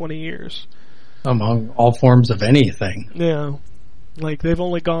 20 years. Among all forms of anything. Yeah. Like, they've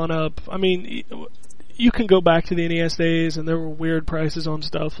only gone up. I mean, you can go back to the NES days, and there were weird prices on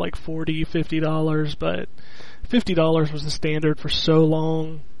stuff like $40, $50, but $50 was the standard for so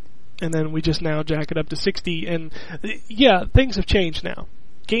long, and then we just now jack it up to $60, and yeah, things have changed now.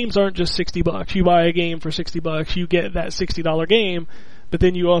 Games aren't just $60. You buy a game for $60, you get that $60 game, but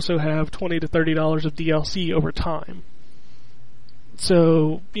then you also have $20 to $30 of DLC over time.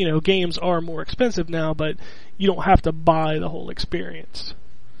 So, games are more expensive now, but you don't have to buy the whole experience.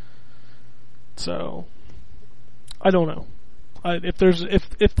 So, I don't know.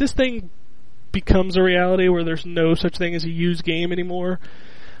 If this thing becomes a reality where there's no such thing as a used game anymore,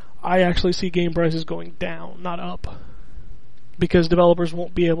 I actually see game prices going down, not up. Because developers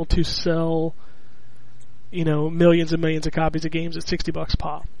won't be able to sell, millions and millions of copies of games at $60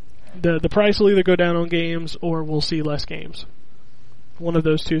 pop. The price will either go down on games or we'll see less games. One of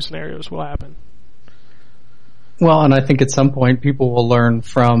those two scenarios will happen. Well, and I think at some point people will learn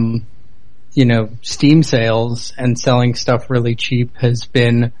from, Steam sales, and selling stuff really cheap has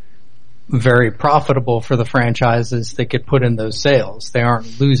been very profitable for the franchises that get put in those sales. They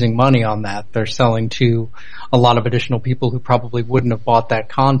aren't losing money on that. They're selling to a lot of additional people who probably wouldn't have bought that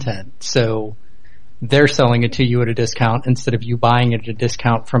content. So they're selling it to you at a discount instead of you buying it at a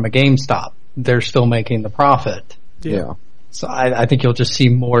discount from a GameStop. They're still making the profit. yeah. So I think you'll just see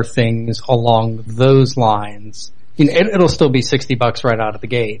more things along those lines. It'll still be $60 right out of the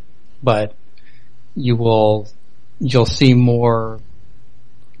gate, but you'll see more.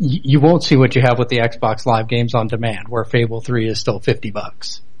 You won't see what you have with the Xbox Live Games on Demand, where Fable 3 is still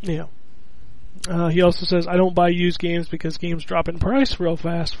 $50. Yeah. He also says, I don't buy used games because games drop in price real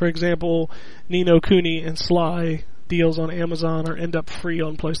fast. For example, Ni no Kuni and Sly deals on Amazon or end up free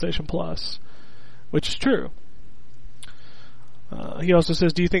on PlayStation Plus, which is true. He also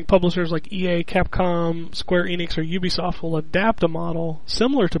says, do you think publishers like EA, Capcom, Square Enix, or Ubisoft will adapt a model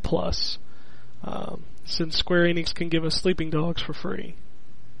similar to Plus, since Square Enix can give us Sleeping Dogs for free?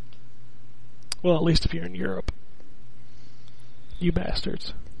 Well, at least if you're in Europe. You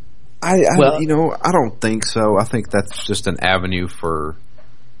bastards. I don't think so. I think that's just an avenue for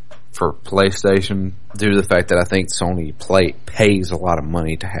PlayStation, due to the fact that I think Sony pays a lot of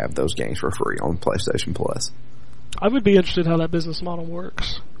money to have those games for free on PlayStation Plus. I would be interested how that business model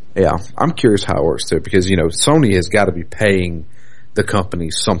works. Yeah, I'm curious how it works too, because Sony has got to be paying the company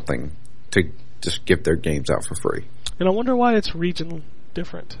something to just give their games out for free. And I wonder why it's region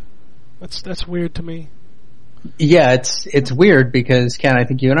different. That's weird to me. Yeah, it's weird because, Ken, I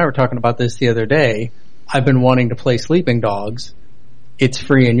think you and I were talking about this the other day. I've been wanting to play Sleeping Dogs. It's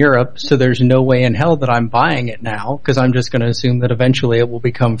free in Europe, so there's no way in hell that I'm buying it now, because I'm just going to assume that eventually it will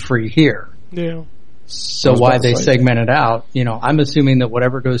become free here. Yeah. So why they segment it out, I'm assuming that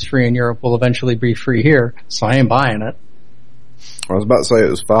whatever goes free in Europe will eventually be free here, so I ain't buying it. I was about to say it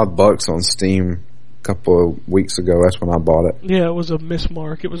was $5 on Steam a couple of weeks ago. That's when I bought it. Yeah, it was a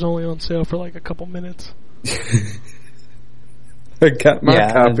mismark. It was only on sale for like a couple minutes. I got my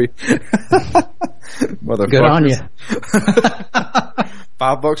copy. Motherfuckers. Good on you.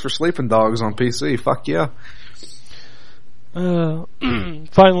 $5 for Sleeping Dogs on PC. Fuck yeah.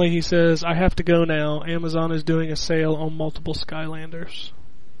 Finally, he says, I have to go now. Amazon is doing a sale on multiple Skylanders.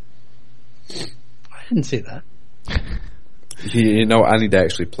 I didn't see that. I need to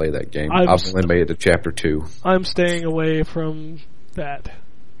actually play that game. I've only made it to chapter 2. I'm staying away from that.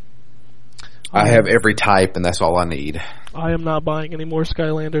 I have every type, and that's all I need. I am not buying any more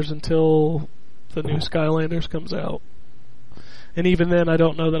Skylanders until the new Skylanders comes out. And even then, I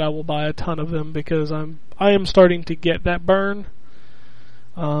don't know that I will buy a ton of them because I am starting to get that burn.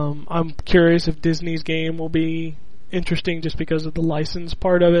 I'm curious if Disney's game will be interesting just because of the license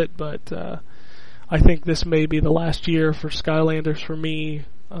part of it, but I think this may be the last year for Skylanders for me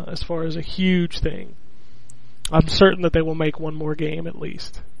as far as a huge thing. I'm certain that they will make one more game at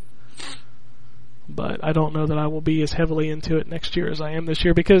least. But I don't know that I will be as heavily into it next year as I am this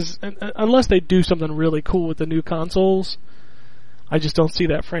year because unless they do something really cool with the new consoles, I just don't see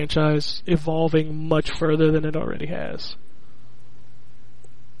that franchise evolving much further than it already has.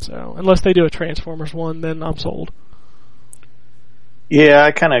 So, unless they do a Transformers one, then I'm sold. Yeah,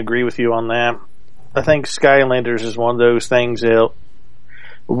 I kind of agree with you on that. I think Skylanders is one of those things that'll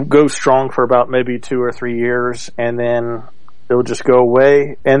go strong for about maybe 2 or 3 years, and then it'll just go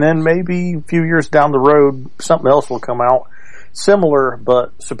away. And then maybe a few years down the road, something else will come out similar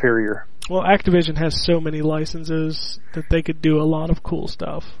but superior. Well, Activision has so many licenses that they could do a lot of cool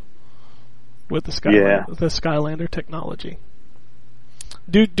stuff with the Skylander technology.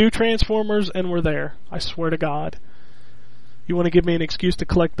 Do Transformers, and we're there. I swear to God. You want to give me an excuse to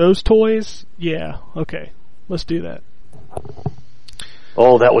collect those toys? Yeah, okay. Let's do that.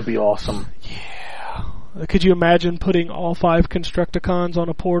 Oh, that would be awesome. Yeah. Could you imagine putting all 5 Constructicons on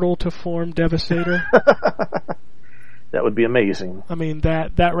a portal to form Devastator? That would be amazing. I mean,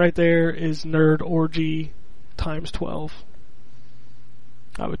 that right there is nerd orgy times 12.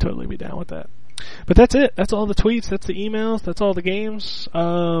 I would totally be down with that. But that's it. That's all the tweets. That's the emails. That's all the games.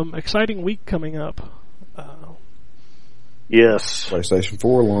 Exciting week coming up. Yes. PlayStation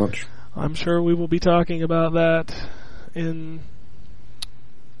 4 launch. I'm sure we will be talking about that in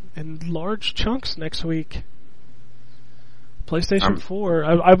large chunks next week. PlayStation 4.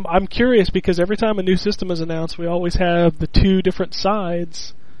 I'm curious because every time a new system is announced, we always have the 2 different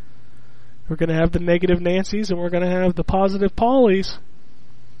sides. We're going to have the negative Nancys and we're going to have the positive Paulies.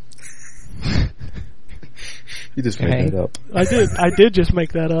 You just made that up. I did just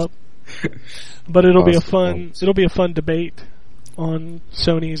make that up. But it'll be a fun debate on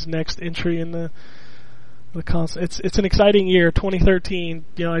Sony's next entry in the console. It's an exciting year, 2013.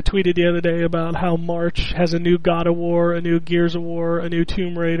 You know, I tweeted the other day about how March has a new God of War, a new Gears of War, a new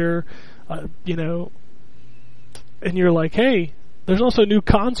Tomb Raider, you know, and you're like, hey, there's also new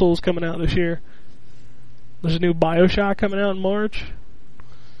consoles coming out this year. There's a new BioShock coming out in March.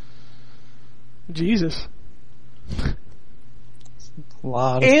 Jesus. A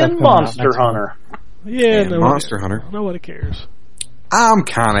lot of stuff And coming out Monster next month. Hunter. Yeah, And Monster Hunter. Nobody cares. I'm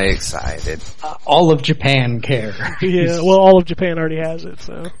kind of excited. All of Japan care. Yeah, well, all of Japan already has it,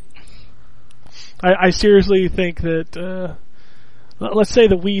 so. I seriously think that, let's say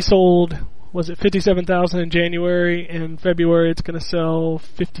the Wii sold, was it 57,000 in January, and February it's going to sell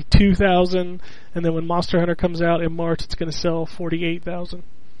 52,000, and then when Monster Hunter comes out in March it's going to sell 48,000.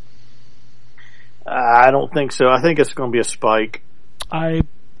 I don't think so. I think it's going to be a spike. I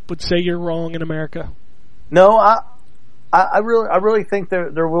would say you're wrong in America. No, I really think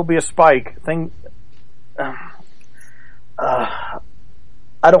there will be a spike. I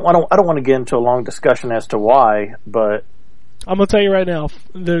don't want to get into a long discussion as to why, but I'm gonna tell you right now,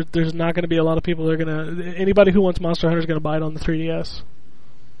 there's not gonna be a lot of people that are gonna. Anybody who wants Monster Hunter is gonna buy it on the 3DS.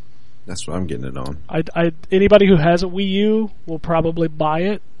 That's what I'm getting it on. Anybody who has a Wii U will probably buy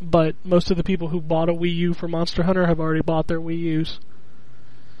it, but most of the people who bought a Wii U for Monster Hunter have already bought their Wii U's.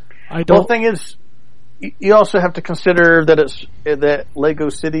 Well, the thing is, you also have to consider that Lego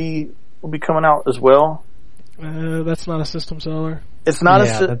City will be coming out as well. That's not a system seller. It's not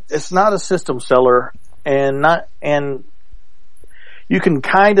a system seller, and you can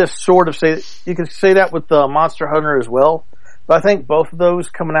kind of sort of say that with Monster Hunter as well. But I think both of those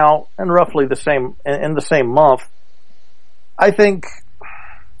coming out in roughly the same month. I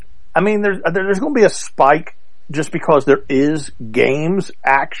mean, there's going to be a spike just because there is games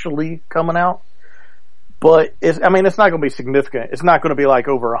actually coming out. But it's not going to be significant. It's not going to be like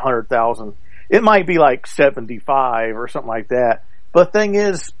over 100,000. It might be like 75 or something like that. But the thing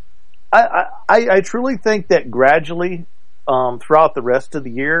is, I truly think that gradually, throughout the rest of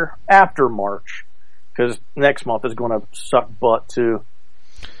the year, after March, because next month is going to suck butt too.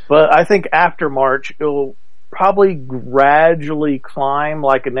 But I think after March, it'll probably gradually climb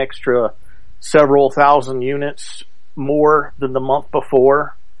like an extra several thousand units more than the month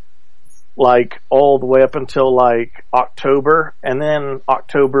before. Like all the way up until like October, and then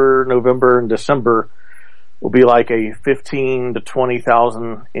October, November, and December will be like a 15 to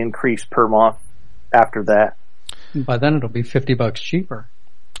 20,000 increase per month after that. By then it'll be $50 cheaper.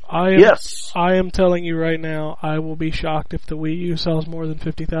 Yes. I am telling you right now, I will be shocked if the Wii U sells more than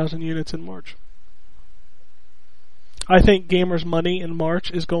 50,000 units in March. I think gamers' money in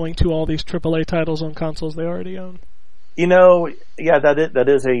March is going to all these AAA titles on consoles they already own. You know, yeah, that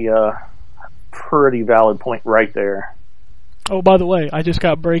is a pretty valid point right there. Oh, by the way, I just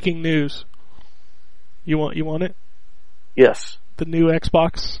got breaking news. You want it? Yes. The new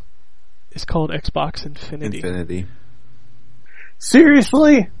Xbox is called Xbox Infinity.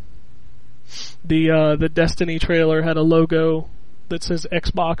 Seriously? The Destiny trailer had a logo that says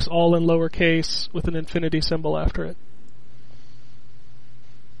Xbox all in lowercase with an infinity symbol after it.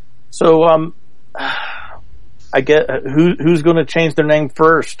 So, I get who's going to change their name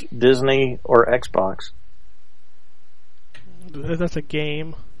first, Disney or Xbox? That's a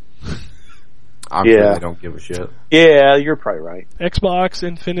game. I Yeah. really don't give a shit. Yeah, you're probably right. Xbox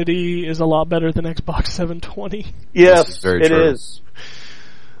Infinity is a lot better than Xbox 720. Yes, is very it true. is.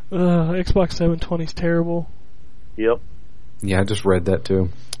 Xbox 720 is terrible. Yep. Yeah, I just read that too.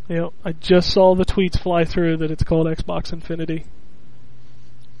 Yep, I just saw the tweets fly through that it's called Xbox Infinity.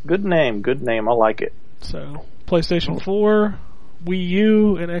 Good name. Good name. I like it. So, PlayStation 4, Wii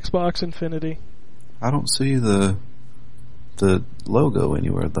U, and Xbox Infinity. I don't see the logo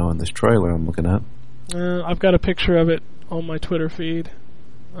anywhere though in this trailer I'm looking at. I've got a picture of it on my Twitter feed.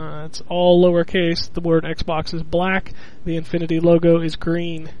 It's all lowercase. The word Xbox is black. The Infinity logo is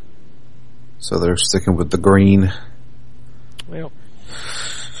green. So they're sticking with the green. Well,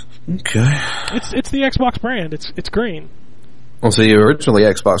 Okay. it's the Xbox brand. It's green. Well, see, originally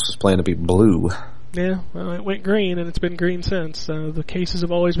Xbox was planned to be blue. Yeah, well, it went green, and it's been green since. The cases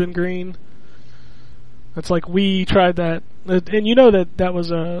have always been green. It's like we tried that, and you know that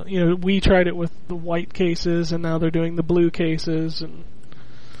was we tried it with the white cases, and now they're doing the blue cases, and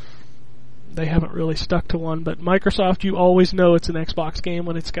they haven't really stuck to one. But Microsoft, you always know it's an Xbox game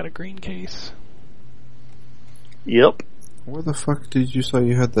when it's got a green case. Yep. Where the fuck did you say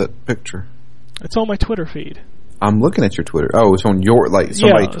you had that picture? It's on my Twitter feed. I'm looking at your Twitter. Oh, it's on your, like,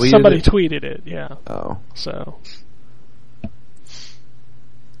 somebody tweeted somebody it? tweeted it, yeah. Oh. So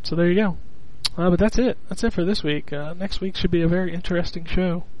there you go. But that's it. That's it for this week. Next week should be a very interesting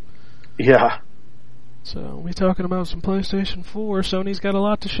show. Yeah. So we're talking about some PlayStation 4. Sony's got a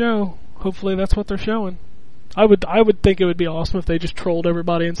lot to show. Hopefully that's what they're showing. I would think it would be awesome if they just trolled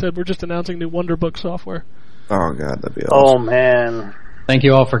everybody and said we're just announcing new Wonderbook software. Oh, God, that'd be Oh, awesome. man. Thank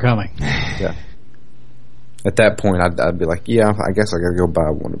you all for coming. Yeah. At that point, I'd be like, yeah, I guess I gotta go buy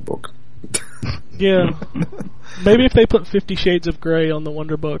a Wonderbook. Yeah. Maybe if they put 50 Shades of Grey on the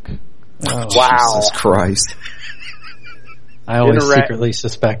Wonderbook. Oh, Wow. Jesus Christ. I always Interact- secretly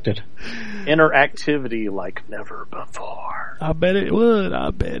suspected. Interactivity like never before. I bet it would.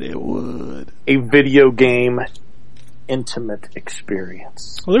 I bet it would. A video game intimate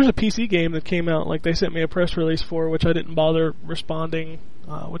experience. Well, there's a PC game that came out, like they sent me a press release for, which I didn't bother responding,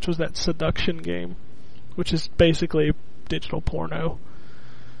 which was that Seduction game, which is basically digital porno.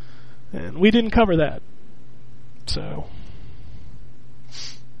 And we didn't cover that. So,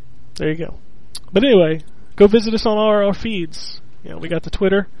 there you go. But anyway, go visit us on our feeds. We got the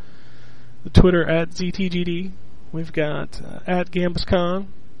Twitter at ZTGD. We've got at GambusCon.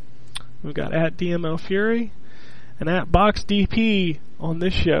 We've got at DML Fury. And at BoxDP on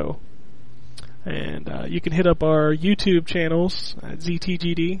this show. And you can hit up our YouTube channels at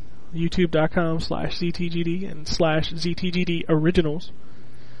ZTGD, youtube.com/ZTGD and /ZTGD Originals,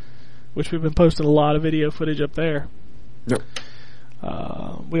 which we've been posting a lot of video footage up there. Yep.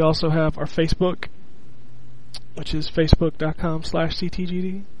 We also have our Facebook, which is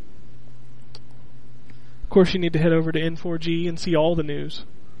facebook.com/ZTGD. Of course, you need to head over to N4G and see all the news.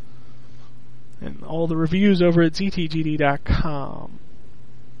 And all the reviews over at ZTGD.com.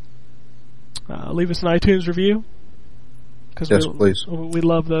 Leave us an iTunes review. Yes, please. We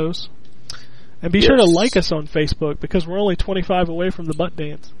love those. And be sure to like us on Facebook because we're only 25 away from the butt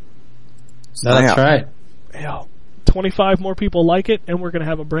dance. No, that's right. Yeah, 25 more people like it, and we're going to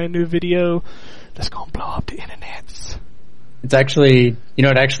have a brand new video that's going to blow up the internets. It's actually,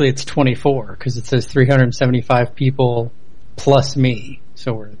 it's 24 because it says 375 people plus me.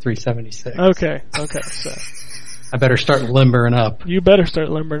 So we're at 376. Okay, so I better start limbering up. you better start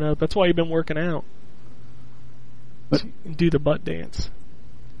limbering up. That's why you've been working out. So you can do the butt dance.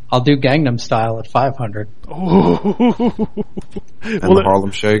 I'll do Gangnam Style at 500. Ooh. And the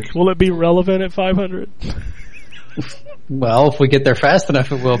Harlem Shake. Will it be relevant at 500? Well, if we get there fast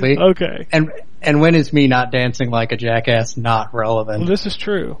enough, it will be. Okay. And when is me not dancing like a jackass not relevant? Well, this is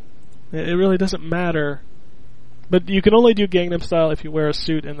true. It really doesn't matter. But you can only do Gangnam Style if you wear a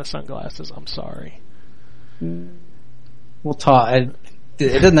suit and the sunglasses. I'm sorry. We'll talk. It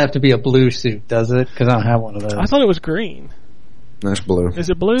doesn't have to be a blue suit, does it? Because I don't have one of those. I thought it was green. That's blue. Is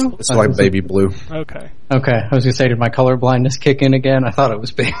it blue? It's like baby blue. Okay. Okay, I was going to say, did my color blindness kick in again? I thought it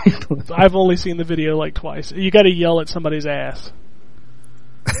was baby blue. I've only seen the video like twice. You got to yell at somebody's ass.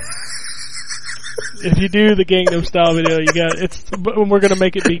 If you do the Gangnam Style video, we're going to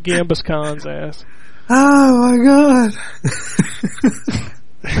make it be Gambus Khan's ass. Oh my God.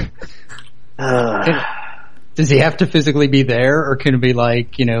 Does he have to physically be there, or can it be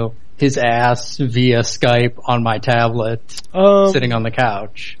like, his ass via Skype on my tablet, sitting on the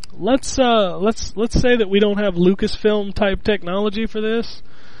couch? Let's say that we don't have Lucasfilm type technology for this.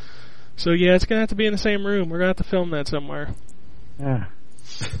 So yeah, it's gonna have to be in the same room. We're gonna have to film that somewhere. Yeah.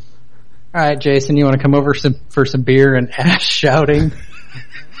 All right, Jason, you want to come over for some beer and ass shouting?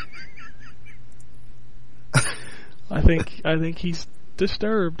 I think he's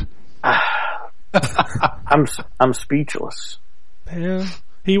disturbed. I'm speechless. Yeah,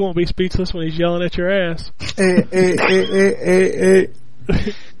 he won't be speechless when he's yelling at your ass. That's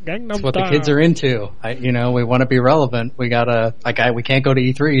what the kids are into. We want to be relevant. We gotta, we can't go to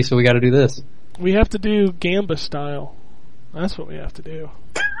E3, so we gotta do this. We have to do Gamba style. That's what we have to do.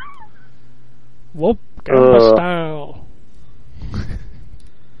 Whoop, Gamba style.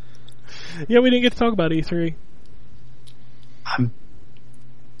 Yeah, we didn't get to talk about E3.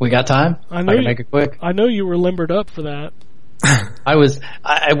 We got time? I can make it quick. I know you were limbered up for that. I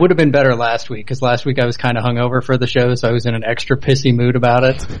would have been better last week, because last week I was kind of hungover for the show, so I was in an extra pissy mood about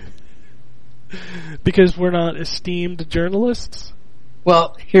it. Because we're not esteemed journalists?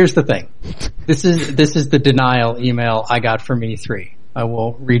 Well, here's the thing. This is the denial email I got from E3. I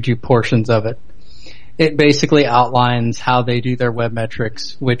will read you portions of it. It basically outlines how they do their web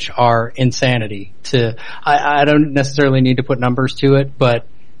metrics, which are insanity. I don't necessarily need to put numbers to it, but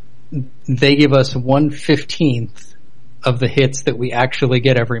they give us 1/15 of the hits that we actually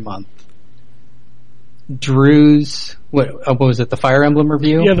get every month. Drew's, what was it, the Fire Emblem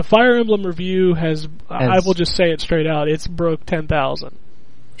review? Yeah, the Fire Emblem review has I will just say it straight out, it's broke 10,000.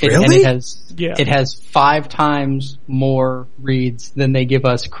 Really? And it has 5 times more reads than they give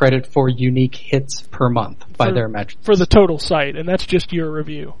us credit for unique hits per month by their metrics. For the total site, and that's just your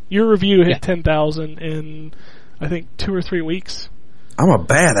review. Your review hit 10,000 in, I think, 2 or 3 weeks. I'm a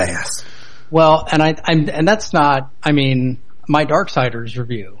badass. Well, and that's not, my Darksiders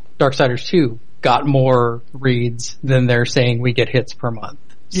review, Darksiders 2, got more reads than they're saying we get hits per month.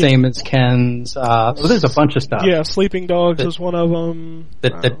 Yeah. Same as Ken's, there's a bunch of stuff. Yeah, Sleeping Dogs was one of them.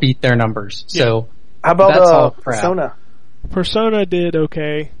 That beat their numbers. Yeah. So, how about that's all crap. Persona? Persona did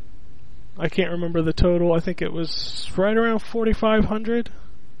okay. I can't remember the total. I think it was right around 4,500.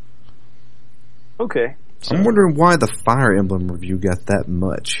 Okay. So, I'm wondering why the Fire Emblem review got that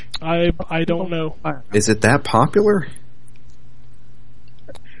much. I don't know. Is it that popular?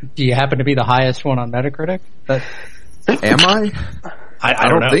 Do you happen to be the highest one on Metacritic? Am I? I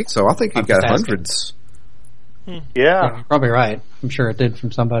don't know. think so. I think it got hundreds. Yeah. You're probably right. I'm sure it did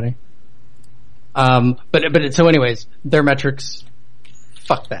from somebody. So anyways, their metrics,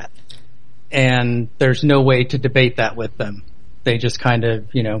 fuck that. And there's no way to debate that with them. They just kind of,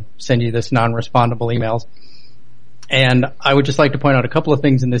 send you this non-respondable emails. And I would just like to point out a couple of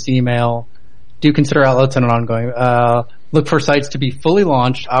things in this email. Do consider outlets on an ongoing, look for sites to be fully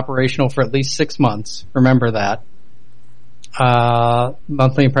launched, operational for at least 6 months. Remember that.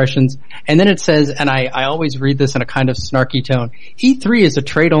 Monthly impressions. And then it says, and I always read this in a kind of snarky tone, E3 is a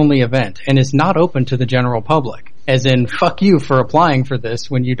trade-only event and is not open to the general public. As in, fuck you for applying for this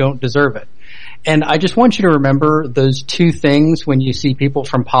when you don't deserve it. And I just want you to remember those 2 things when you see people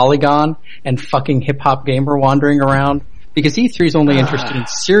from Polygon and fucking Hip Hop Gamer wandering around. Because E3 is only interested in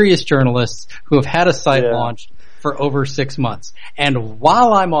serious journalists who have had a site launched for over 6 months. And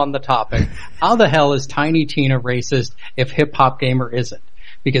while I'm on the topic, how the hell is Tiny Tina racist if Hip Hop Gamer isn't?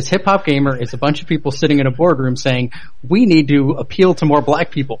 Because Hip Hop Gamer is a bunch of people sitting in a boardroom saying, we need to appeal to more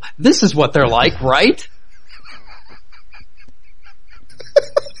black people. This is what they're like, right?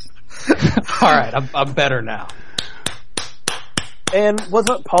 Alright, I'm better now. And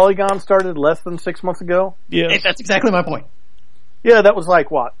wasn't Polygon started less than 6 months ago? Yeah. That's exactly my point. Yeah, that was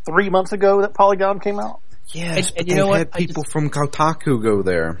 3 months ago that Polygon came out? Yes, and you know what? Had people from Kotaku go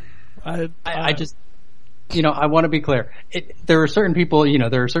there. I just, I want to be clear. There are certain people,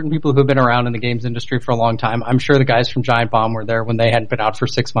 who have been around in the games industry for a long time. I'm sure the guys from Giant Bomb were there when they hadn't been out for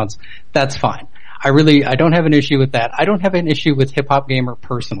 6 months. That's fine. I don't have an issue with that. I don't have an issue with Hip Hop Gamer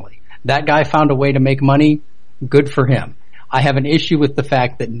personally. That guy found a way to make money. Good for him. I have an issue with the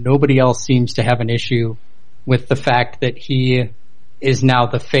fact that nobody else seems to have an issue with the fact that he is now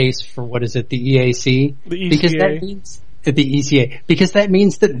the face for, what is it, the EAC? The ECA. Because that means, the ECA. Because that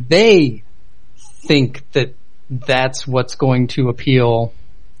means that they think that that's what's going to appeal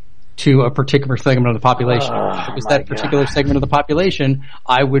to a particular segment of the population. If it was that particular segment of the population,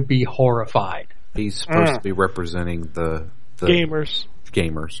 I would be horrified. He's supposed to be representing the gamers.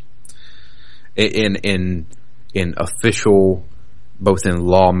 In official, both in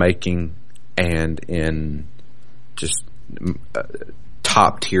lawmaking and in just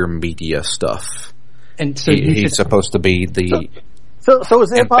top tier media stuff. And so he's supposed to be the so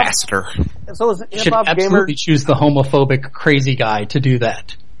is ambassador. So is should Hip Hop absolutely Gamer choose the homophobic crazy guy to do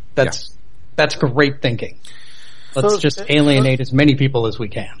that. That's great thinking. Let's just alienate as many people as we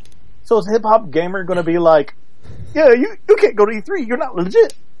can. So is Hip Hop Gamer going to be like, yeah, you can't go to E3, you're not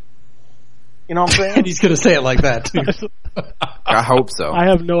legit? You know what I'm And saying? he's going to say it like that, too. I hope so. I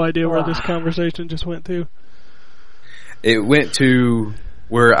have no idea where this conversation just went to. It went to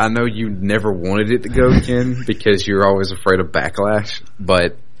where I know you never wanted it to go, Ken, because you're always afraid of backlash.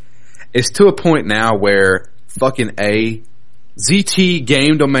 But it's to a point now where fucking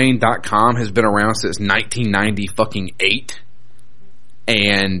ZTGameDomain.com has been around since 1998.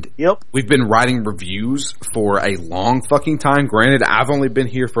 And Yep. we've been writing reviews for a long fucking time. Granted, I've only been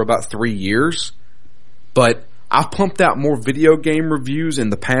here for about 3 years, but I've pumped out more video game reviews in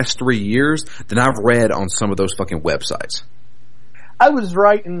the past 3 years than I've read on some of those fucking websites. I was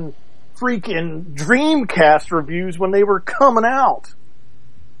writing freaking Dreamcast reviews when they were coming out.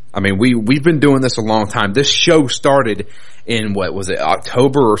 I mean, we've been doing this a long time. This show started in, what was it,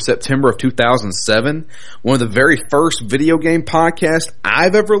 October or September of 2007. One of the very first video game podcasts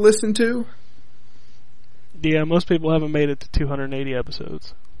I've ever listened to. Yeah, most people haven't made it to 280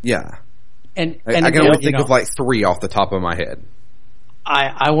 episodes. Yeah. And I can again, only think you know, of like 3 off the top of my head.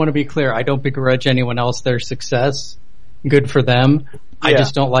 I want to be clear. I don't begrudge anyone else their success. Good for them. I Yeah.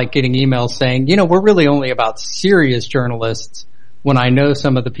 just don't like getting emails saying, you know, we're really only about serious journalists when I know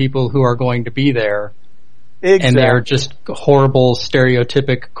some of the people who are going to be there Exactly. and they're just horrible,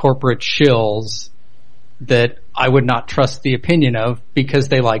 stereotypic corporate shills that I would not trust the opinion of because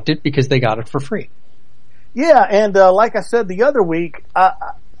they liked it, because they got it for free. Yeah, and like I said the other week,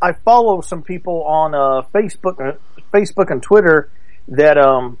 I follow some people on Facebook and Twitter that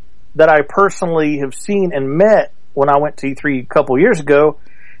I personally have seen and met when I went to E3 a couple years ago,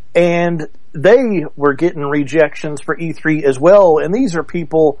 and they were getting rejections for E3 as well. And these are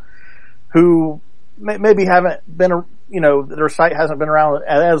people who maybe haven't been, you know, their site hasn't been around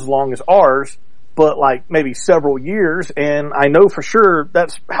as long as ours, but like maybe several years. And I know for sure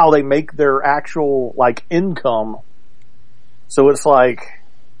that's how they make their actual like income. So it's like,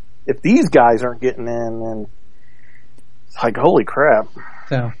 if these guys aren't getting in, then it's like, holy crap.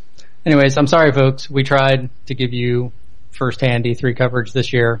 So, anyways, I'm sorry, folks. We tried to give you first-hand E3 coverage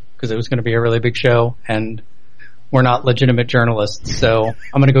this year because it was going to be a really big show, and we're not legitimate journalists. So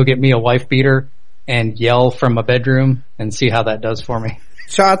I'm going to go get me a wife beater and yell from a bedroom and see how that does for me.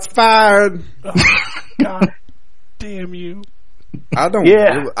 Shots fired! God damn you. I don't.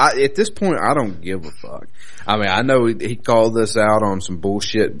 Yeah. At this point, I don't give a fuck. I mean, I know he called us out on some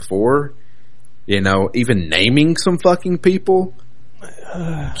bullshit before. You know, even naming some fucking people.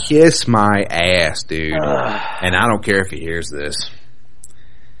 Kiss my ass, dude. And I don't care if he hears this.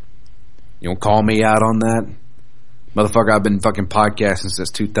 You don't call me out on that, motherfucker. I've been fucking podcasting since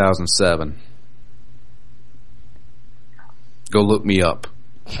 2007. Go look me up.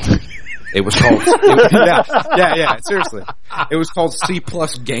 It was called, yeah, seriously. It was called C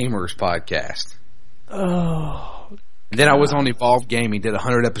Plus Gamers Podcast. Oh. And then I was on Evolve Gaming, did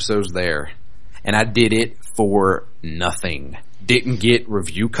 100 episodes there. And I did it for nothing. Didn't get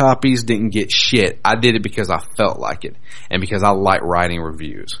review copies, didn't get shit. I did it because I felt like it. And because I like writing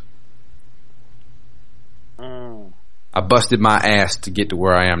reviews. I busted my ass to get to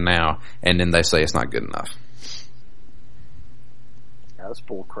where I am now. And then they say it's not good enough. Yeah, that's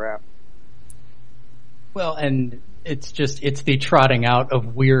bull crap. Well, and it's the trotting out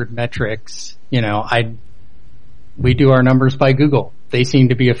of weird metrics. You know, we do our numbers by Google. They seem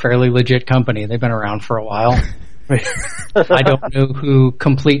to be a fairly legit company. They've been around for a while. I don't know who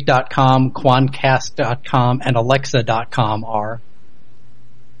Complete.com, Quantcast.com, and Alexa.com are.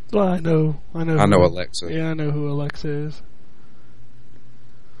 Well, I know I know who- Alexa. Yeah, I know who Alexa is.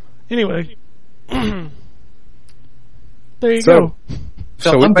 Anyway. There you go.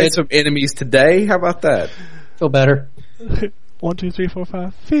 So we I'm made good. some enemies today. How about that? Feel better. 1, 2, 3, 4,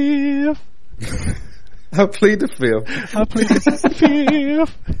 5, 5th. I plead the fifth. I plead the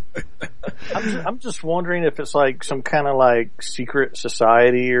 5th. I'm just wondering if it's like some kind of like secret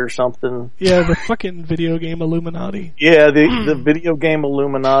society or something. Yeah, the fucking video game Illuminati. Yeah, the video game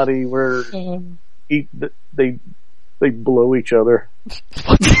Illuminati where they blow each other.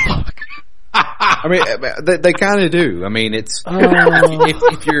 What the fuck? I mean, they kind of do. I mean, it's Oh.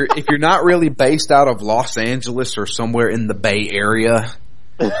 if you're not really based out of Los Angeles or somewhere in the Bay Area,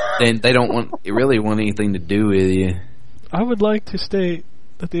 then they don't really want anything to do with you. I would like to state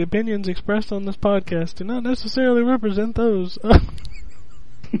that the opinions expressed on this podcast do not necessarily represent those.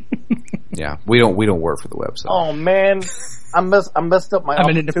 Yeah, we don't work for the website. Oh man, I messed up my I'm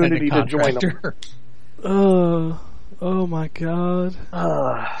an opportunity independent to join them. contractor. Oh my god.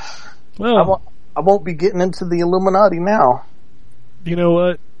 I Well, won't be getting into the Illuminati now. you know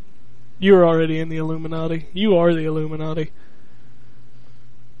what? You're already in the Illuminati. You are the Illuminati.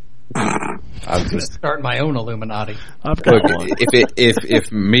 I've just Start my own Illuminati. I've got look one.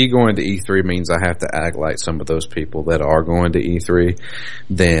 if me going to E3 means I have to act like some of those people that are going to E3,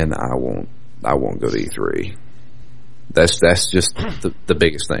 then I won't go to E3. That's just the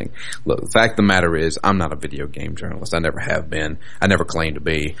biggest thing. Look, the fact of the matter is, I'm not a video game journalist. I never have been. I never claimed to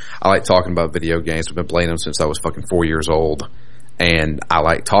be. I like talking about video games. I've been playing them since I was fucking 4 years old. And I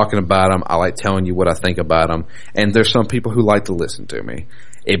like talking about them. I like telling you what I think about them. And there's some people who like to listen to me.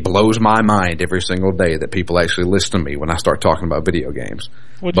 It blows my mind every single day that people actually listen to me when I start talking about video games.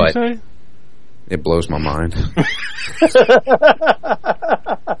 What'd you say? It blows my mind.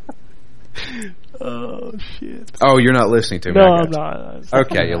 Oh, shit. Oh, you're not listening to me. No, I I'm got not.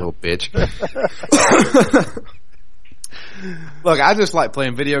 Okay, you little bitch. Look, I just like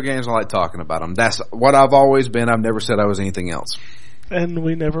playing video games. I like talking about them. That's what I've always been. I've never said I was anything else. And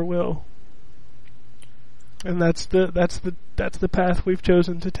we never will. And that's the path we've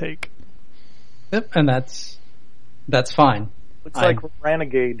chosen to take. Yep, and that's fine. Looks like we're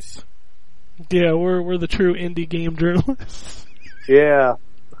renegades. Yeah, we're the true indie game journalists. Yeah.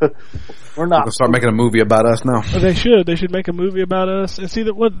 We're not. We'll start making a movie about us now. But they should make a movie about us. And see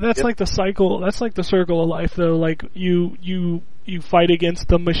that's like the cycle. That's like the circle of life, though. Like you fight against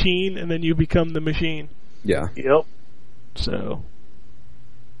the machine, and then you become the machine. Yeah. Yep. So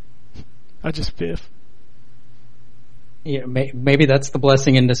I just biff. Yeah, maybe that's the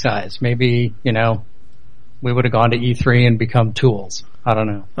blessing in disguise. Maybe, we would have gone to E3 and become tools. I don't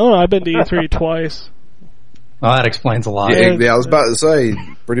know. Oh, I've been to E3 twice. Well, that explains a lot. Yeah, I was about to say,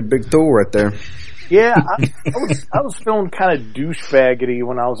 pretty big tool right there. Yeah, I was feeling kind of douchebaggedy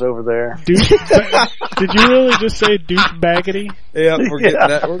when I was over there. Did you really just say douchebaggedy? Yeah, we're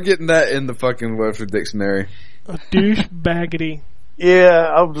getting that in the fucking Webster dictionary. A douchebaggedy. Yeah,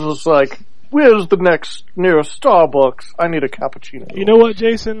 I was just like, where's the nearest Starbucks? I need a cappuccino. You know what,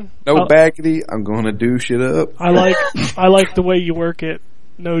 Jason? No baggity, I'm gonna do shit up. I like the way you work it.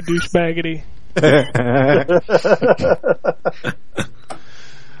 No douchebaggedy.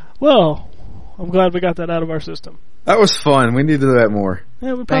 Well, I'm glad we got that out of our system. That was fun. We need to do that more.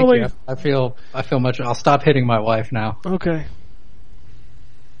 Yeah, we Thank probably. you. I feel much. I'll stop hitting my wife now. Okay.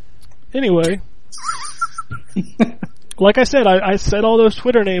 Anyway, like I said, I said all those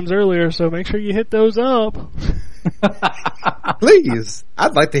Twitter names earlier, so make sure you hit those up. Please,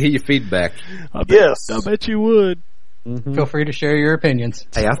 I'd like to hear your feedback. I bet you would. Mm-hmm. Feel free to share your opinions.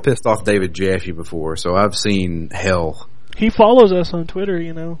 Hey, I've pissed off David Jaffe before, so I've seen hell. He follows us on Twitter,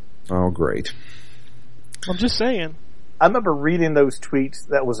 Oh, great. I'm just saying. I remember reading those tweets.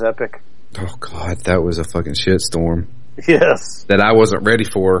 That was epic. Oh, God, that was a fucking shitstorm Yes. that I wasn't ready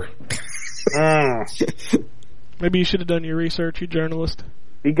for. Maybe you should have done your research, you journalist.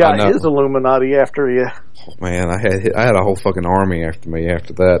 He got I know. his Illuminati after you. Oh, man, I had a whole fucking army after me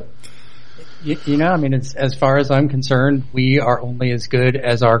after that. As far as I'm concerned, we are only as good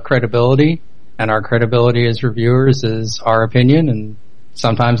as our credibility, and our credibility as reviewers is our opinion, and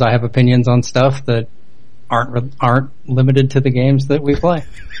sometimes I have opinions on stuff that aren't limited to the games that we play.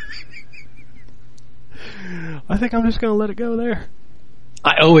 I think I'm just going to let it go there.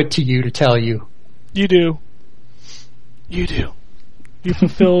 I owe it to you to tell you. You do. You do. You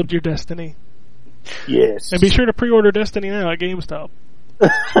fulfilled your destiny. Yes. And be sure to pre-order Destiny now at GameStop.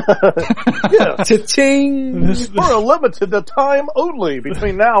 Yeah. Cha-ching! For a limited time only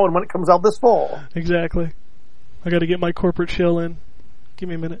between now and when it comes out this fall. Exactly. I got to get my corporate shill in. Give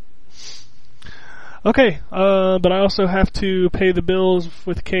me a minute. Okay, but I also have to pay the bills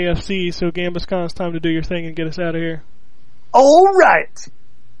with KFC, so GambusCon, it's time to do your thing and get us out of here. All right.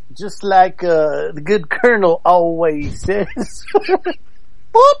 Just like the good Colonel always says. Epic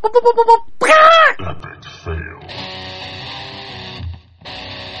fail.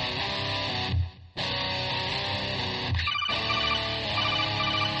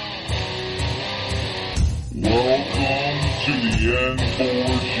 Welcome to the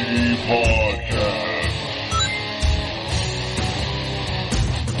N4G podcast.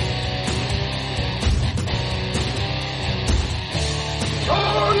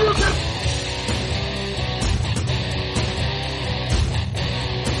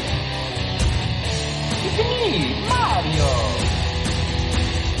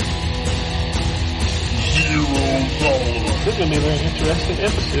 Zero tolerance. This is going to be a very interesting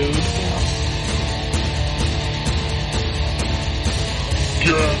episode.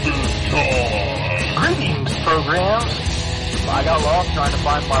 Gathers time. Greetings, programs. I got lost trying to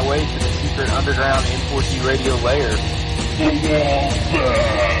find my way to the secret underground N4G radio lair. The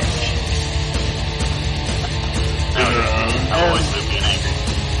Wombat. And always lived in angry.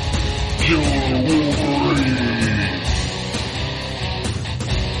 Killer Wolverine.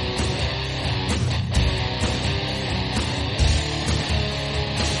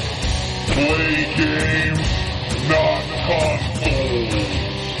 play games, not consoles.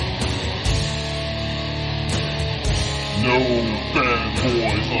 No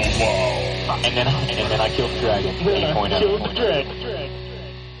fanboys allowed. And then I killed the dragon. 8.0.